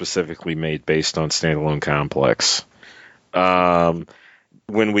game specifically made based on Standalone Complex.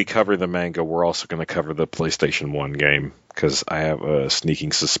 When we cover the manga, we're also going to cover the PlayStation 1 game, because I have a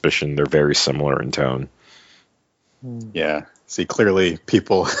sneaking suspicion they're very similar in tone. Yeah. See, clearly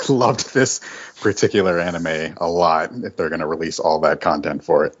people loved this particular anime a lot if they're going to release all that content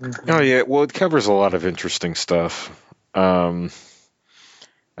for it. Oh, yeah. Well, it covers a lot of interesting stuff. I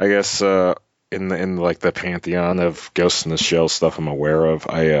guess in like the pantheon of Ghost in the Shell stuff I'm aware of,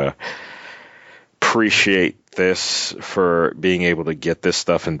 I appreciate this for being able to get this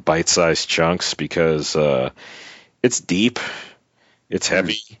stuff in bite-sized chunks, because it's deep, it's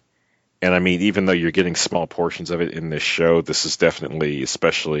heavy. And I mean, even though you're getting small portions of it in this show, this is definitely,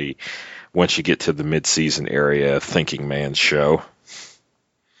 especially once you get to the mid-season area, thinking man's show.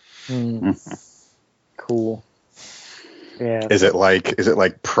 Cool. Yeah. Is it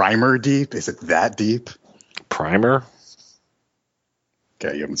like Primer deep? Is it that deep? Primer?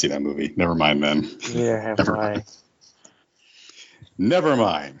 Okay, you haven't seen that movie. Never mind then. Neither have I. Never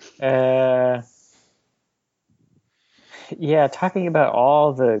mind. Yeah, talking about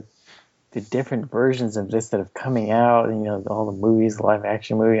all the different versions of this that have coming out, all the movies, live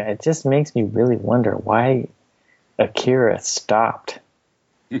action movie, it just makes me really wonder why Akira stopped.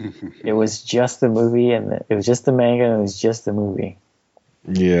 It was just the movie, and it was just the manga, and it was just the movie.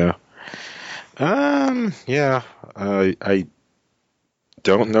 Yeah. Yeah. I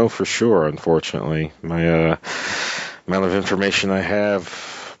don't know for sure, unfortunately. My amount of information I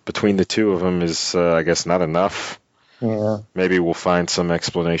have between the two of them is, I guess, not enough. Yeah. Maybe we'll find some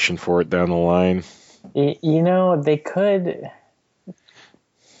explanation for it down the line. They could.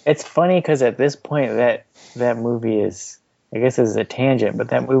 It's funny because at this point that movie is, I guess it's a tangent, but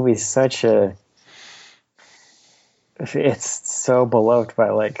that movie is it's so beloved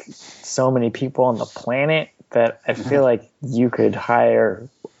by like so many people on the planet that I feel like you could hire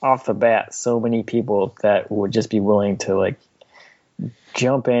off the bat so many people that would just be willing to like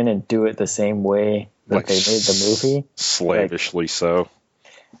jump in and do it the same way that like they made the movie. Slavishly so.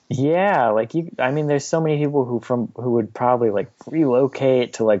 Yeah, there's so many people who would probably like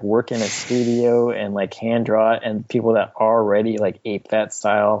relocate to like work in a studio and like hand draw it, and people that already like ape that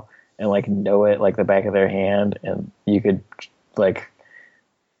style and like know it like the back of their hand, and you could like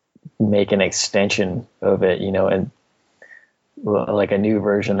make an extension of it, and like a new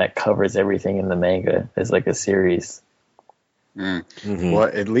version that covers everything in the manga as like a series. Well,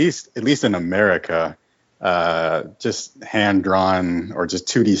 at least in America, just hand drawn or just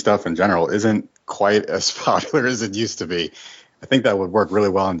 2D stuff in general isn't quite as popular as it used to be. I think that would work really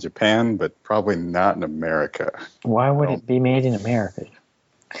well in Japan, but probably not in America. Why would it be made in America?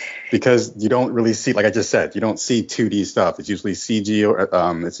 Because you don't really see, like I just said, you don't see 2D stuff. It's usually CG, or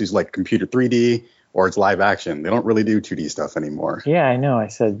it's usually like computer 3D, or it's live action. They don't really do 2D stuff anymore. Yeah, I know. I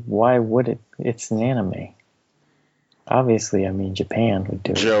said, why would it? It's an anime. Obviously, Japan would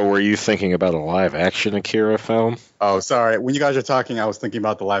do it. Joe, were you thinking about a live-action Akira film? Oh, sorry. When you guys are talking, I was thinking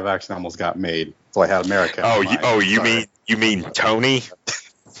about the live-action almost got made, so I had America. You mean Tony?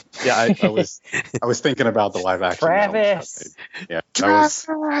 Yeah, I was thinking about the live-action. Travis. Yeah, that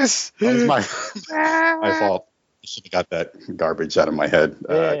was my fault. I should have got that garbage out of my head.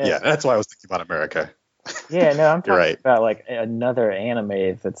 Yeah, that's why I was thinking about America. Yeah, no, I'm talking about like another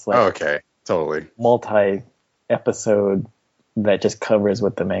anime that's like okay, totally multi-episode that just covers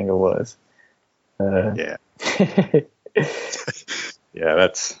what the manga was. Yeah. Yeah,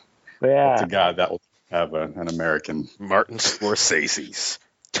 that's to God that will have an American Martin Scorsese's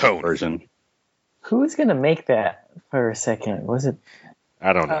tone version. Who was gonna make that for a second? Was it?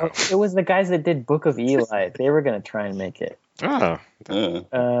 I don't know. It was the guys that did Book of Eli. They were gonna try and make it.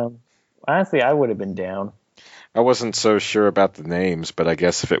 Honestly, I would have been down. I wasn't so sure about the names, but I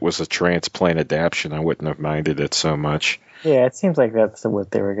guess if it was a transplant adaptation, I wouldn't have minded it so much. Yeah, it seems like that's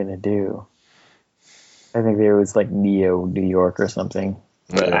what they were going to do. I think there was like Neo New York or something.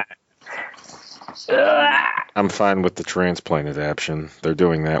 Yeah. I'm fine with the transplant adaptation. They're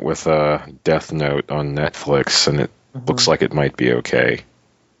doing that with Death Note on Netflix, and it looks like it might be okay.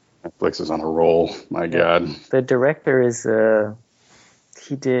 Netflix is on a roll. My God. The director is...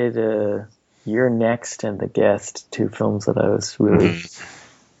 he did... You're Next and The Guest, 2 films that I was really...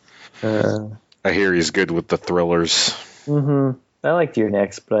 I hear he's good with the thrillers. I liked You're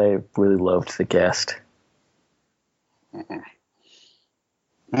Next, but I really loved The Guest.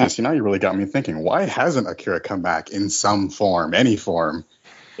 Yeah, see, now you really got me thinking, why hasn't Akira come back in some form, any form?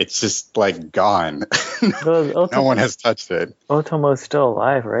 It's just, like, gone. No one has touched it. Otomo's still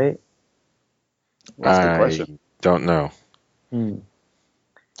alive, right? That's a good question. Don't know. Interesting.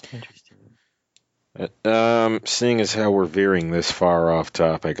 Seeing as how we're veering this far off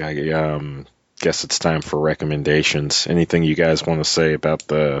topic, I guess it's time for recommendations. Anything you guys want to say about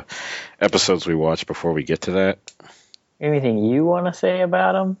the episodes we watched before we get to that? Anything you want to say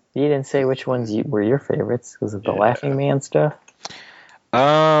about them? You didn't say which ones were your favorites. Was it the Laughing Man stuff?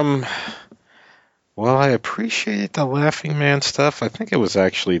 Well, I appreciated the Laughing Man stuff. I think it was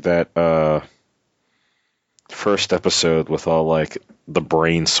actually that first episode with all like the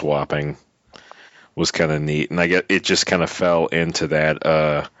brain swapping was kind of neat, and I get it just kind of fell into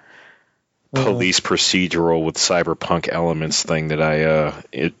that police procedural with cyberpunk elements thing that I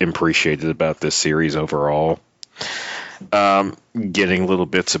appreciated about this series overall. Getting little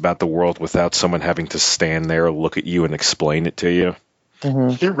bits about the world without someone having to stand there, look at you, and explain it to you.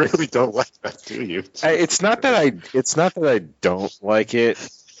 Mm-hmm. You really don't like that, do you? It's not that I don't like it.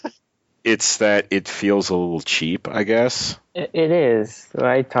 It's that it feels a little cheap, I guess. It is.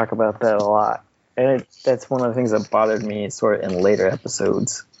 I talk about that a lot. And that's one of the things that bothered me sort of in later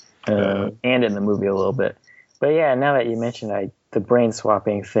episodes and in the movie a little bit. But yeah, now that you mentioned the brain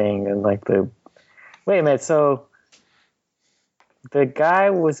swapping thing and like wait a minute, so that guy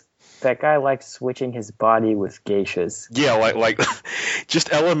liked switching his body with geishas. Yeah, like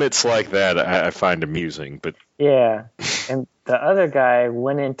just elements like that I find amusing, but yeah. And the other guy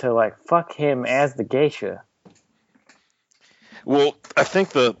went into like fuck him as the geisha. Well, I think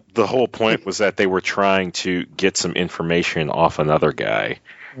the whole point was that they were trying to get some information off another guy.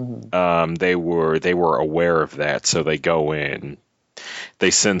 Mm-hmm. They were aware of that, so they go in. They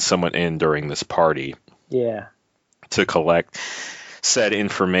send someone in during this party. Yeah. To collect said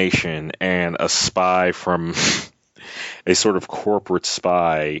information, and a spy from a sort of corporate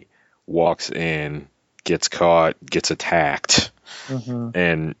spy walks in, gets caught, gets attacked,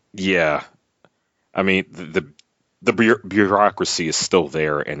 and yeah, I mean the bureaucracy is still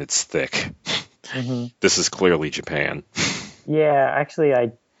there and it's thick. This is clearly Japan. Yeah, actually,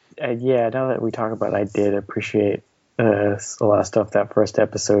 I now that we talk about it, I did appreciate a lot of stuff that first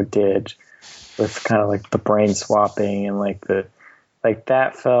episode did with kind of like the brain swapping and like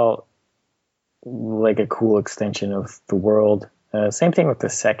that felt like a cool extension of the world. Same thing with the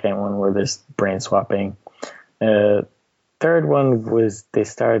second one where there's brain swapping. Third one was they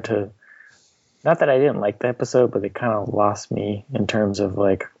started to, not that I didn't like the episode, but they kind of lost me in terms of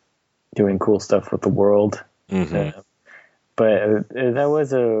like doing cool stuff with the world. But it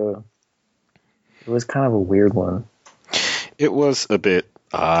was kind of a weird one. It was a bit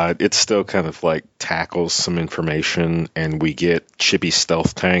odd. It still kind of like tackles some information, and we get Chippy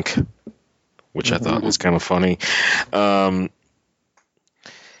Stealth Tank, which I thought was kind of funny.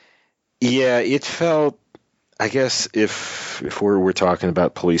 Yeah, it felt, I guess if we're talking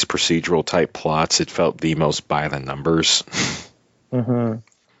about police procedural type plots, it felt the most by the numbers.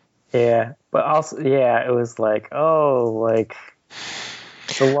 Yeah, but also, yeah, it was like, oh, like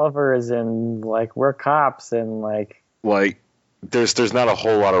the lovers and like we're cops and like there's not a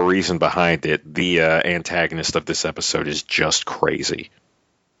whole lot of reason behind it. The antagonist of this episode is just crazy.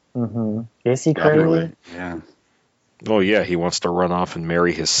 Is he crazy? Really. Yeah. Oh yeah, he wants to run off and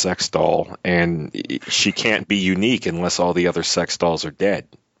marry his sex doll, and she can't be unique unless all the other sex dolls are dead.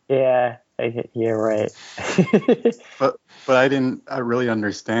 Yeah, right. but I didn't really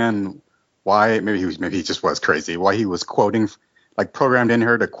understand why. Maybe he just was crazy. Why he was quoting, like programmed in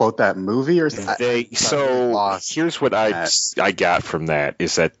her to quote that movie or something. So here's what I got from that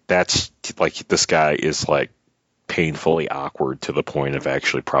is that's like this guy is like painfully awkward to the point of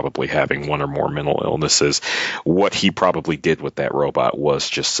actually probably having one or more mental illnesses. What he probably did with that robot was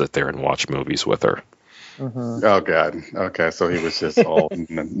just sit there and watch movies with her. Oh God. Okay, so he was just all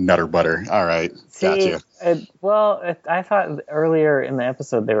nutter butter. All right, gotcha. I thought earlier in the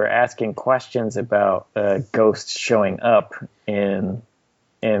episode they were asking questions about ghosts showing up in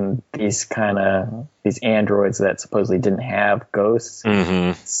these androids that supposedly didn't have ghosts.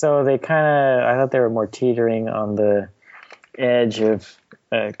 So they I thought they were more teetering on the edge of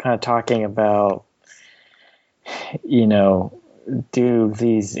kind of talking about, do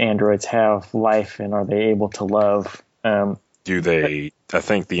these androids have life and are they able to love? Do they? I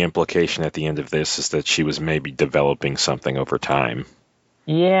think the implication at the end of this is that she was maybe developing something over time.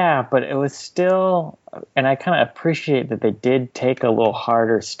 Yeah, but it was still, and I kind of appreciate that they did take a little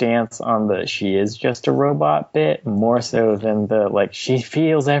harder stance on the she is just a robot bit, more so than the like she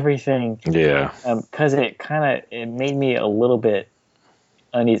feels everything. Yeah. Because it made me a little bit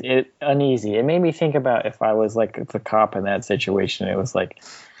uneasy. It made me think about if I was like the cop in that situation. It was like,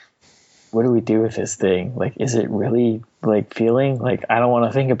 what do we do with this thing? Like, is it really like feeling? Like, I don't want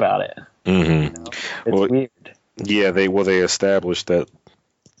to think about it. It's weird. Yeah, they established that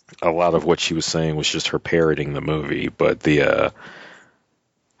a lot of what she was saying was just her parroting the movie, but the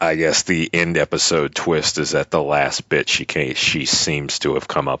I guess the end episode twist is at the last bit she seems to have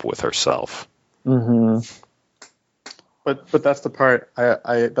come up with herself. Mm-hmm. But that's the part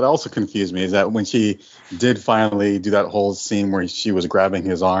that also confused me, is that when she did finally do that whole scene where she was grabbing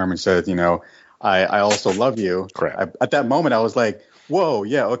his arm and said, I also love you. At that moment, I was like, whoa,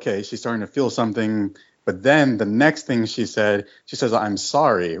 yeah, okay, she's starting to feel something. But then the next thing she says, I'm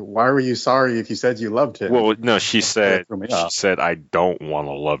sorry. Why were you sorry if you said you loved him? Well, no, she said, I don't want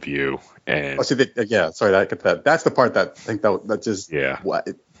to love you. And that's the part that I think that just, what?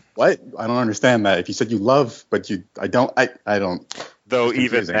 I don't understand that. If you said you love, but I don't. Though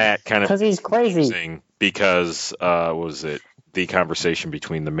even that kind of, because he's crazy. Because was it the conversation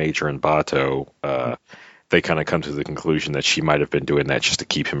between the Major and Bato? They kind of come to the conclusion that she might have been doing that just to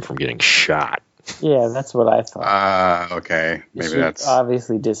keep him from getting shot. Yeah, that's what I thought. Okay, maybe she that's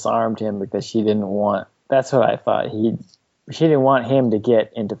obviously disarmed him because she didn't want. That's what I thought. She didn't want him to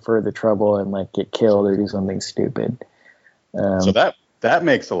get into further trouble and like get killed or do something stupid. So that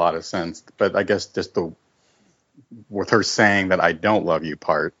makes a lot of sense. But I guess just with her saying that I don't love you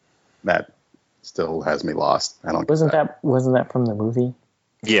part, that still has me lost. I don't. Wasn't that from the movie?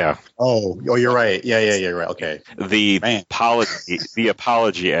 Yeah. Oh, you're right. Yeah, you're right. Okay. The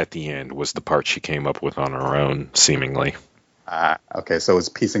apology at the end was the part she came up with on her own, seemingly. Okay, so it's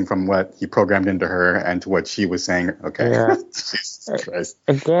piecing from what he programmed into her and to what she was saying. Okay. Yeah. Jesus Christ.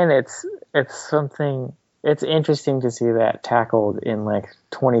 Again, it's something. It's interesting to see that tackled in like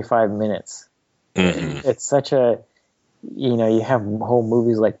 25 minutes. Mm-hmm. It's such a, you have whole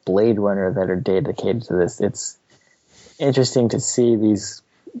movies like Blade Runner that are dedicated to this. It's interesting to see these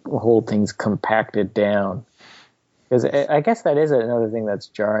whole things compacted down. Because I guess that is another thing that's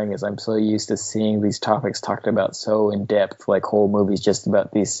jarring, is I'm so used to seeing these topics talked about so in depth, like whole movies just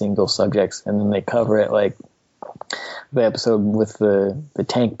about these single subjects, and then they cover it like the episode with the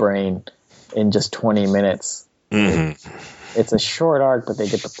tank brain in just 20 minutes. Mm-hmm. It's a short arc, but they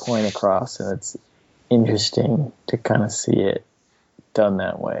get the point across, and it's interesting to kind of see it done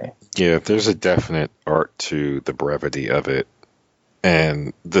that way. Yeah, there's a definite art to the brevity of it.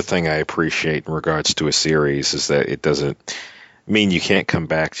 And the thing I appreciate in regards to a series is that it doesn't mean you can't come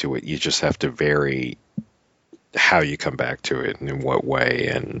back to it. You just have to vary how you come back to it and in what way,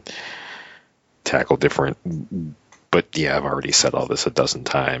 and tackle different. But yeah, I've already said all this a dozen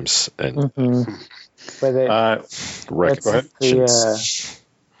times. And mm-hmm. Rick, go ahead.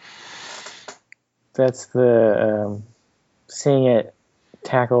 That's the seeing it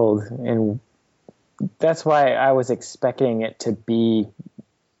tackled, and that's why I was expecting it to be,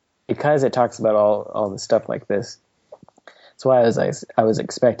 because it talks about all the stuff like this. That's why I was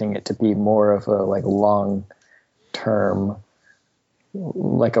expecting it to be more of a like long term,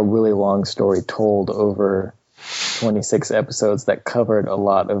 like a really long story told over 26 episodes that covered a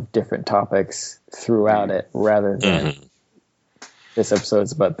lot of different topics throughout it, rather than this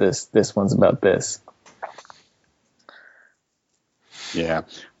episode's about this one's about this. Yeah.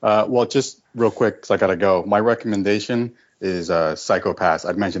 Well, just real quick, because I gotta go. My recommendation is Psycho-Pass.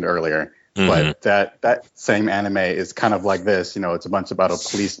 I'd mentioned earlier, but that same anime is kind of like this. It's a bunch about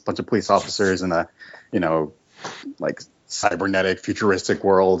bunch of police officers in a, like cybernetic, futuristic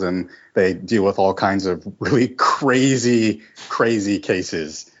world, and they deal with all kinds of really crazy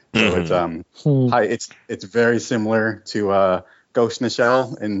cases. So it's very similar to Ghost in the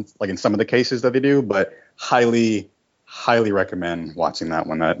Shell in some of the cases that they do, but highly recommend watching that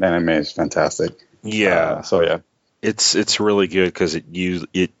one. That anime is fantastic. Yeah. It's really good because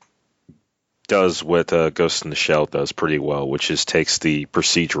it does what Ghost in the Shell does pretty well, which is takes the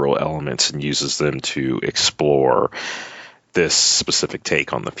procedural elements and uses them to explore this specific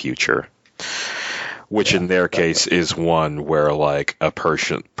take on the future, which in their case is one where like a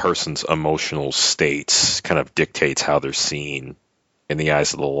person's emotional states kind of dictates how they're seen in the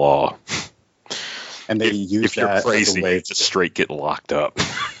eyes of the law. And they use if you're crazy, you just straight get locked up.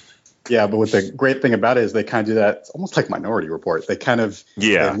 Yeah, but what the great thing about it is they kind of do that. It's almost like Minority Report. They kind of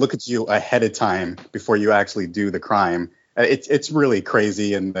they look at you ahead of time before you actually do the crime. It's really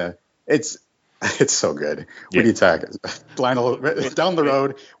crazy, and it's so good. We need to down the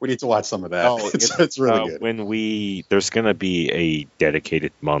road. We need to watch some of that. It's really good. There's going to be a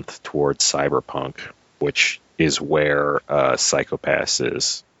dedicated month towards cyberpunk, which is where Psycho-Pass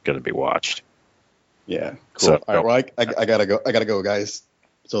is going to be watched. Yeah, cool. So, all right, well, I gotta go, guys.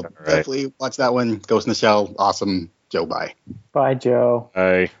 So definitely watch that one. Ghost in the Shell, awesome. Joe, bye. Bye, Joe.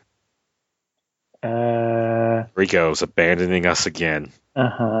 Bye. Rico's abandoning us again.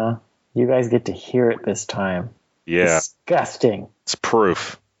 You guys get to hear it this time. Yeah. Disgusting. It's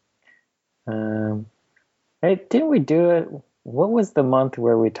proof. Hey, didn't we do it? What was the month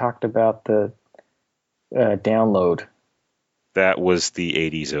where we talked about the download? That was the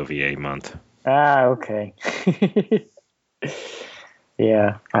 80s OVA month. Ah, okay.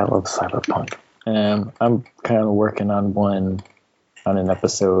 Yeah, I love Cyberpunk. I'm kind of working on an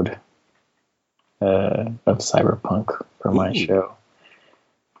episode of Cyberpunk for my show.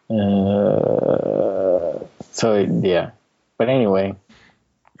 So yeah, but anyway.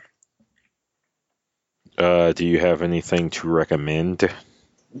 Do you have anything to recommend?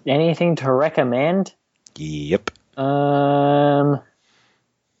 Anything to recommend? Yep.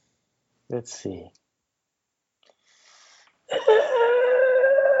 Let's see.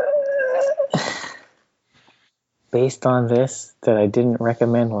 Based on this that I didn't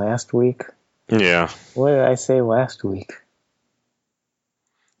recommend last week. Yeah. What did I say last week?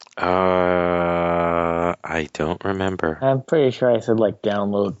 I don't remember. I'm pretty sure I said like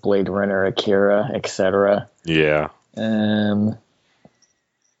download Blade Runner, Akira, etc. Yeah. Let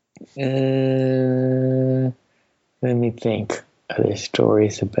me think. Other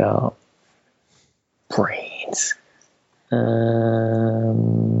stories about brains.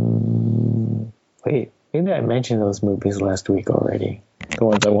 Wait, maybe I mentioned those movies last week already. The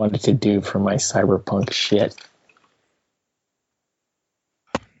ones I wanted to do for my Cyberpunk shit.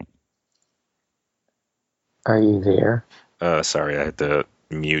 Are you there? Sorry, I had to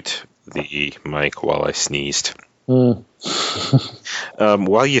mute the mic while I sneezed. While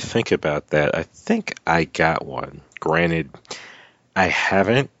you think about that, I think I got one. Granted, I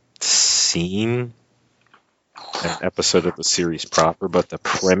haven't seen an episode of the series proper, but the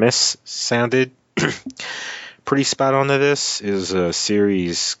premise sounded pretty spot on to this. Is a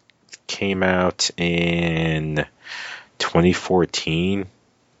series came out in 2014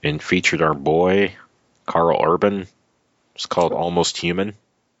 and featured our boy Karl Urban. It's called Almost Human.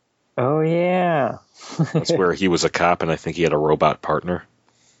 Oh yeah. That's where he was a cop, and I think he had a robot partner.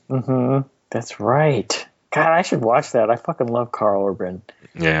 Mm-hmm. That's right. God, I should watch that. I fucking love Karl Urban.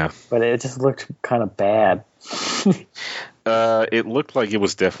 Yeah. But it just looked kind of bad. It looked like it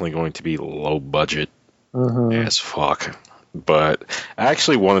was definitely going to be low budget as fuck. But I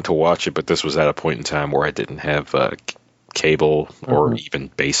actually wanted to watch it, but this was at a point in time where I didn't have cable or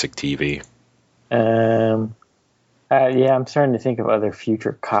even basic TV. Yeah, I'm starting to think of other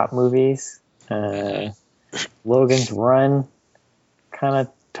future cop movies. Logan's Run kind of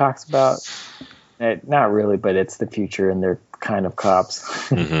talks about it, not really, but it's the future and they're kind of cops.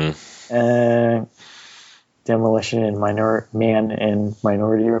 Demolition and Man and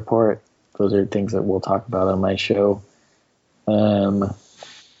Minority Report. Those are things that we'll talk about on my show. Let's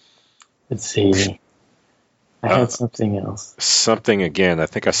see. I had something else. Something again. I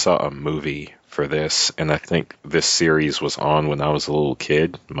think I saw a movie for this, and I think this series was on when I was a little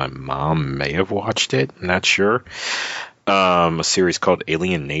kid. My mom may have watched it. I'm not sure. A series called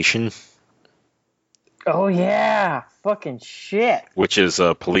Alien Nation. Oh yeah, fucking shit. Which is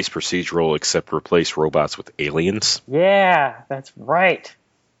a police procedural, except replace robots with aliens. Yeah, that's right.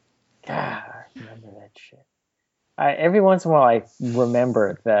 God, I remember that shit. Every once in a while, I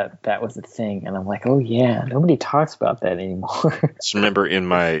remember that was a thing, and I'm like, oh yeah, nobody talks about that anymore. Just remember in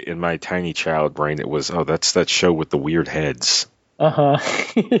my tiny child brain, it was that's that show with the weird heads. Yeah,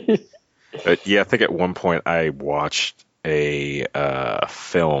 I think at one point I watched a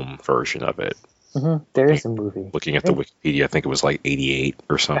film version of it. There is a movie. Looking at the Wikipedia, I think it was like 88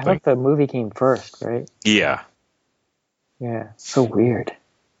 or something. I think the movie came first, right? Yeah. Yeah, so weird.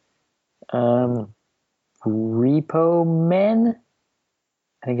 Repo Men?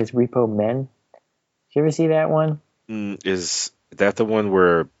 I think it's Repo Men. Did you ever see that one? Is that the one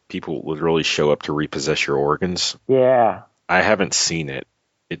where people literally show up to repossess your organs? Yeah. I haven't seen it.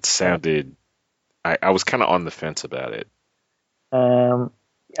 It sounded... I was kind of on the fence about it.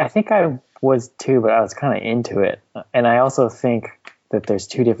 I think I was too, but I was kind of into it. And I also think that there's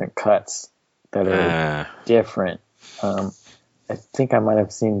two different cuts that are different. I think I might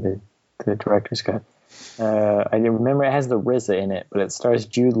have seen the director's cut. I remember it has the RZA in it, but it stars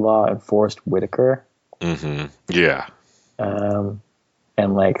Jude Law and Forrest Whitaker. Yeah. And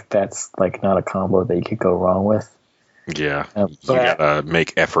like that's like not a combo that you could go wrong with. Yeah. You gotta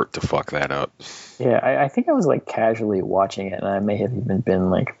make effort to fuck that up. Yeah, I think I was like casually watching it, and I may have even been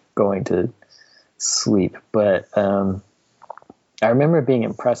like going to sleep, but I remember being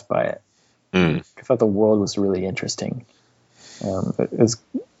impressed by it. I thought the world was really interesting. It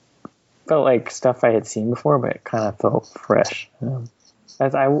felt like stuff I had seen before, but it kind of felt fresh.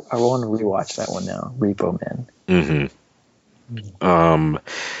 I want to rewatch that one now, Repo Man.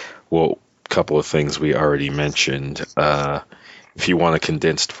 Well, a couple of things we already mentioned. If you want a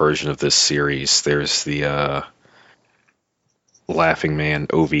condensed version of this series, there's the Laughing Man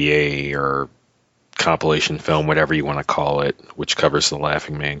OVA or compilation film, whatever you want to call it, which covers the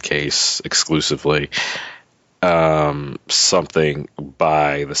Laughing Man case exclusively. Something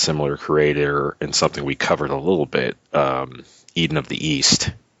by the similar creator and something we covered a little bit, Eden of the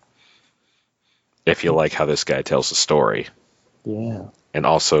East. If you like how this guy tells the story. Yeah. And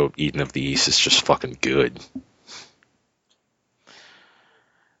also, Eden of the East is just fucking good.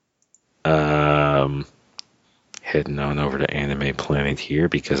 Heading on over to Anime Planet here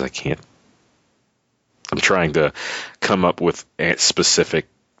because I can't. I'm trying to come up with specific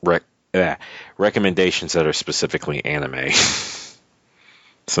recommendations that are specifically anime.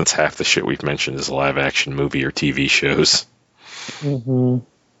 Since half the shit we've mentioned is live action movie or TV shows. Mm-hmm.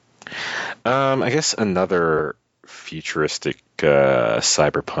 I guess another futuristic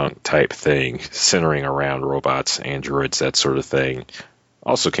cyberpunk type thing centering around robots, androids, that sort of thing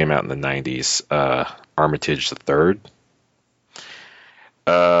also came out in the 90s. Armitage the Third.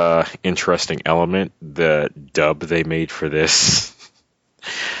 Interesting element, the dub they made for this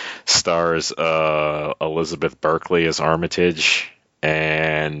stars Elizabeth Berkley as Armitage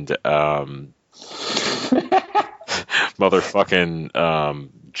and motherfucking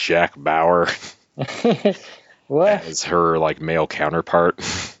Jack Bauer What? as her like male counterpart.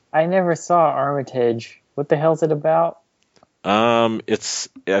 I never saw Armitage. What the hell's it about? I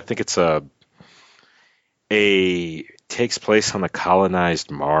think it's takes place on a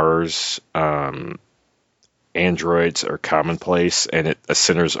colonized Mars. Androids are commonplace, and it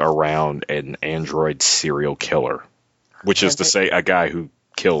centers around an android serial killer, which is to say a guy who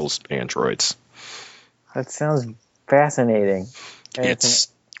kills androids. That sounds fascinating.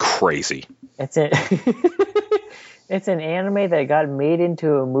 It's crazy. It's an anime that got made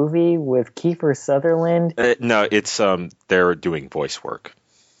into a movie with Kiefer Sutherland. No, it's they're doing voice work.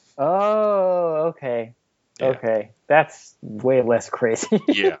 Oh, okay. Yeah. Okay. That's way less crazy.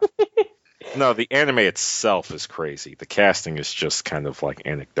 Yeah. No, the anime itself is crazy. The casting is just kind of like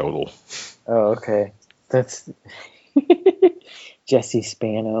anecdotal. Oh, okay. That's Jesse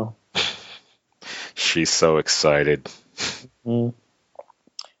Spano. She's so excited. Mm.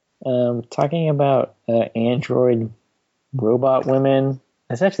 Talking about android robot women.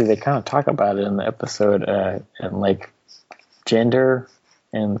 Essentially, they kind of talk about it in the episode, and like gender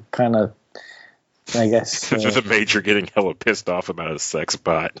and kind of, I guess. The Major getting hella pissed off about a sex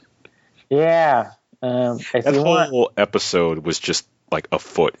bot. Yeah. That whole episode was just like a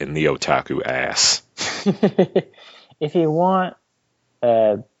foot in the otaku ass. If you want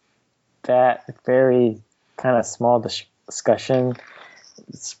that very kind of small discussion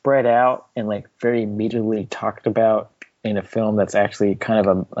spread out and like very immediately talked about in a film that's actually kind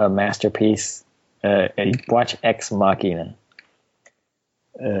of a masterpiece, watch Ex Machina.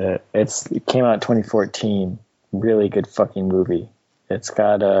 It came out in 2014. Really good fucking movie. It's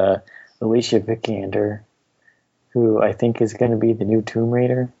got Alicia Vikander, who I think is going to be the new Tomb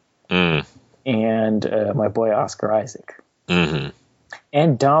Raider, and my boy Oscar Isaac, and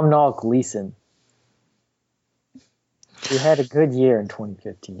Domhnall Gleeson. We had a good year in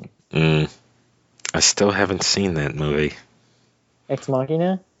 2015. I still haven't seen that movie. Ex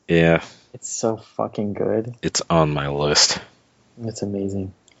Machina? Yeah. It's so fucking good. It's on my list. It's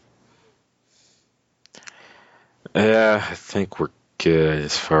amazing. Yeah, I think we're good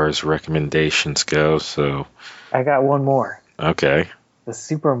as far as recommendations go, so... I got one more. Okay. The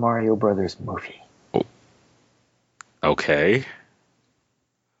Super Mario Brothers movie. Oh. Okay.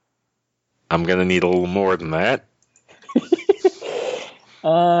 I'm gonna need a little more than that.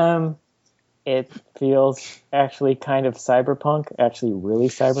 It feels actually kind of cyberpunk, actually really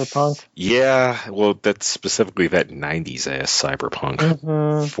cyberpunk. Yeah, well, that's specifically that 90s ass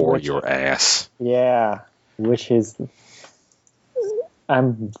cyberpunk for your ass. Yeah, which is...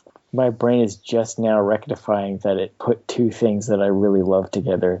 my brain is just now rectifying that it put two things that I really love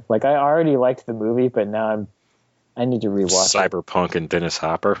together. Like, I already liked the movie, but now I need to rewatch Cyberpunk and Dennis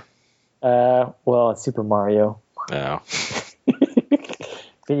Hopper? Well, it's Super Mario. No.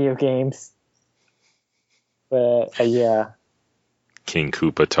 Video games. But, yeah. King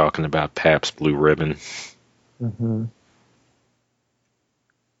Koopa talking about Pabst Blue Ribbon. Mm-hmm.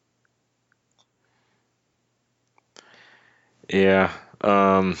 Yeah.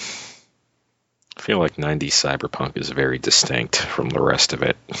 I feel like 90s cyberpunk is very distinct from the rest of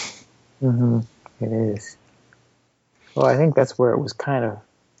it. Mm-hmm. It is. Well, I think that's where it was kind of...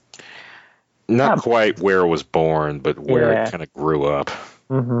 Not quite where it was born, but where it kind of grew up.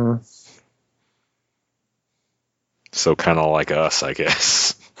 Mm-hmm. So kind of like us, I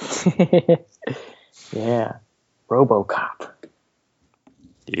guess. Yeah. RoboCop.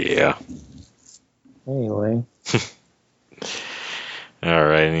 Yeah. Anyway. All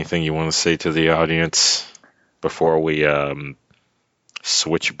right. Anything you want to say to the audience before we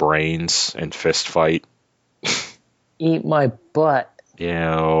switch brains and fist fight? Eat my butt.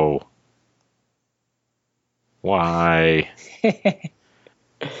 Yo. Why? I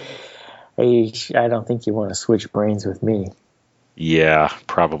don't think you want to switch brains with me. Yeah,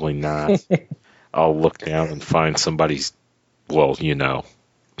 probably not. I'll look down and find somebody's, well, you know.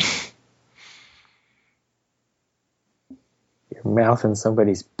 Your mouth in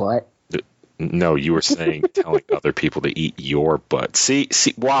somebody's butt? No, you were saying telling other people to eat your butt. See,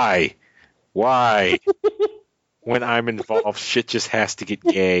 why? Why? When I'm involved, shit just has to get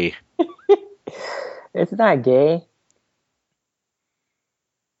gay. It's not gay.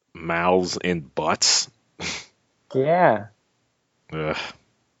 Mouths and butts? Yeah. Ugh.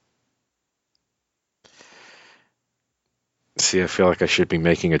 See, I feel like I should be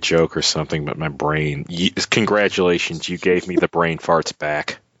making a joke or something, but my brain... Congratulations, you gave me the brain farts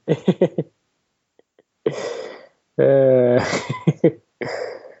back.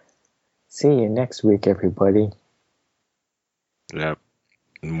 See you next week, everybody. Yep.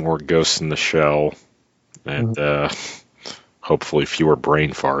 More Ghosts in the Shell. And hopefully fewer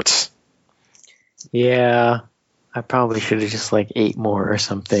brain farts. Yeah. I probably should have just ate more or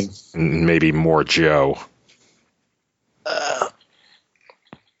something. Maybe more Joe.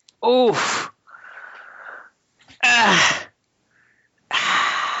 Oof.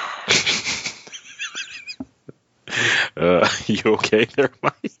 You okay there,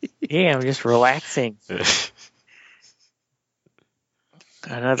 Mike? Yeah, I'm just relaxing.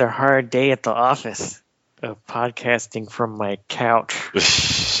 Another hard day at the office of podcasting from my couch.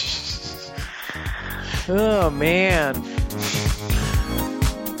 Oh, man.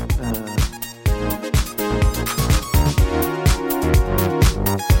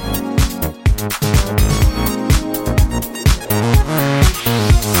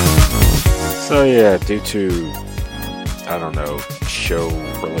 So, yeah, due to, I don't know,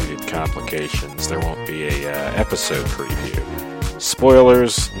 show-related complications, there won't be a episode preview.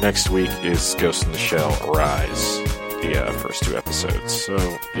 Spoilers, next week is Ghost in the Shell Arise, the first 2 episodes. So,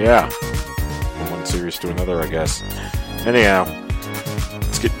 yeah, from one series to another, I guess. Anyhow,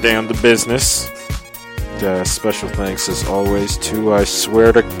 let's get down to business. Special thanks, as always, to, I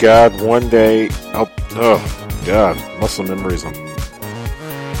swear to God, one day, oh, God, muscle memories.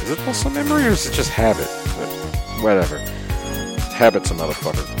 Is it muscle memory or is it just habit? But whatever. Habit's a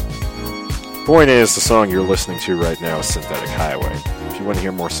motherfucker. Point is, the song you're listening to right now is Synthetic Highway. If you want to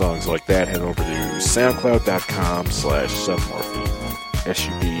hear more songs like that, head over to soundcloud.com/submorphine.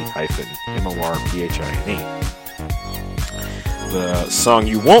 SUB-MORPHINE. The song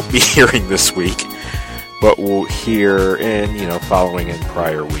you won't be hearing this week, but we'll hear following in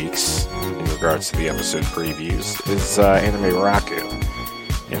prior weeks in regards to the episode previews, is Anime Raku.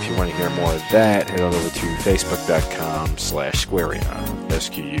 And if you want to hear more of that, head on over to facebook.com/Squarion,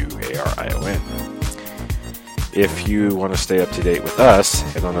 SQUARION. If you want to stay up to date with us,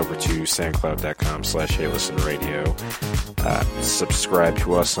 head on over to soundcloud.com/HeyListenRadio. Subscribe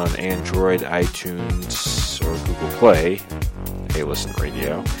to us on Android, iTunes, or Google Play, Hey Listen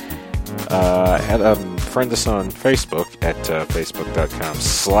Radio. Friend us on Facebook at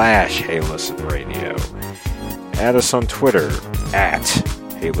facebook.com/HeyListenRadio. Add us on Twitter at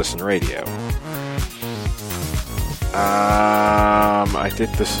Hey Listen Radio. I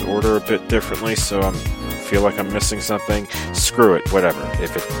did this order a bit differently, so I feel like I'm missing something. Screw it, whatever.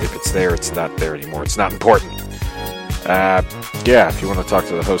 If it's there, it's not there anymore. It's not important. If you want to talk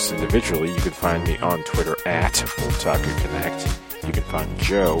to the host individually, you can find me on Twitter at OtakuConnect. You can find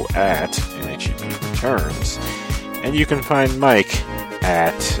Joe at NHEP Returns. And you can find Mike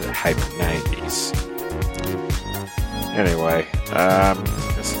at Hyper90s. Anyway, I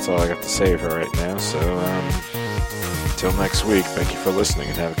guess that's all I got to say for right now. So, until next week, thank you for listening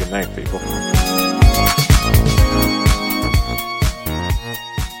and have a good night, people.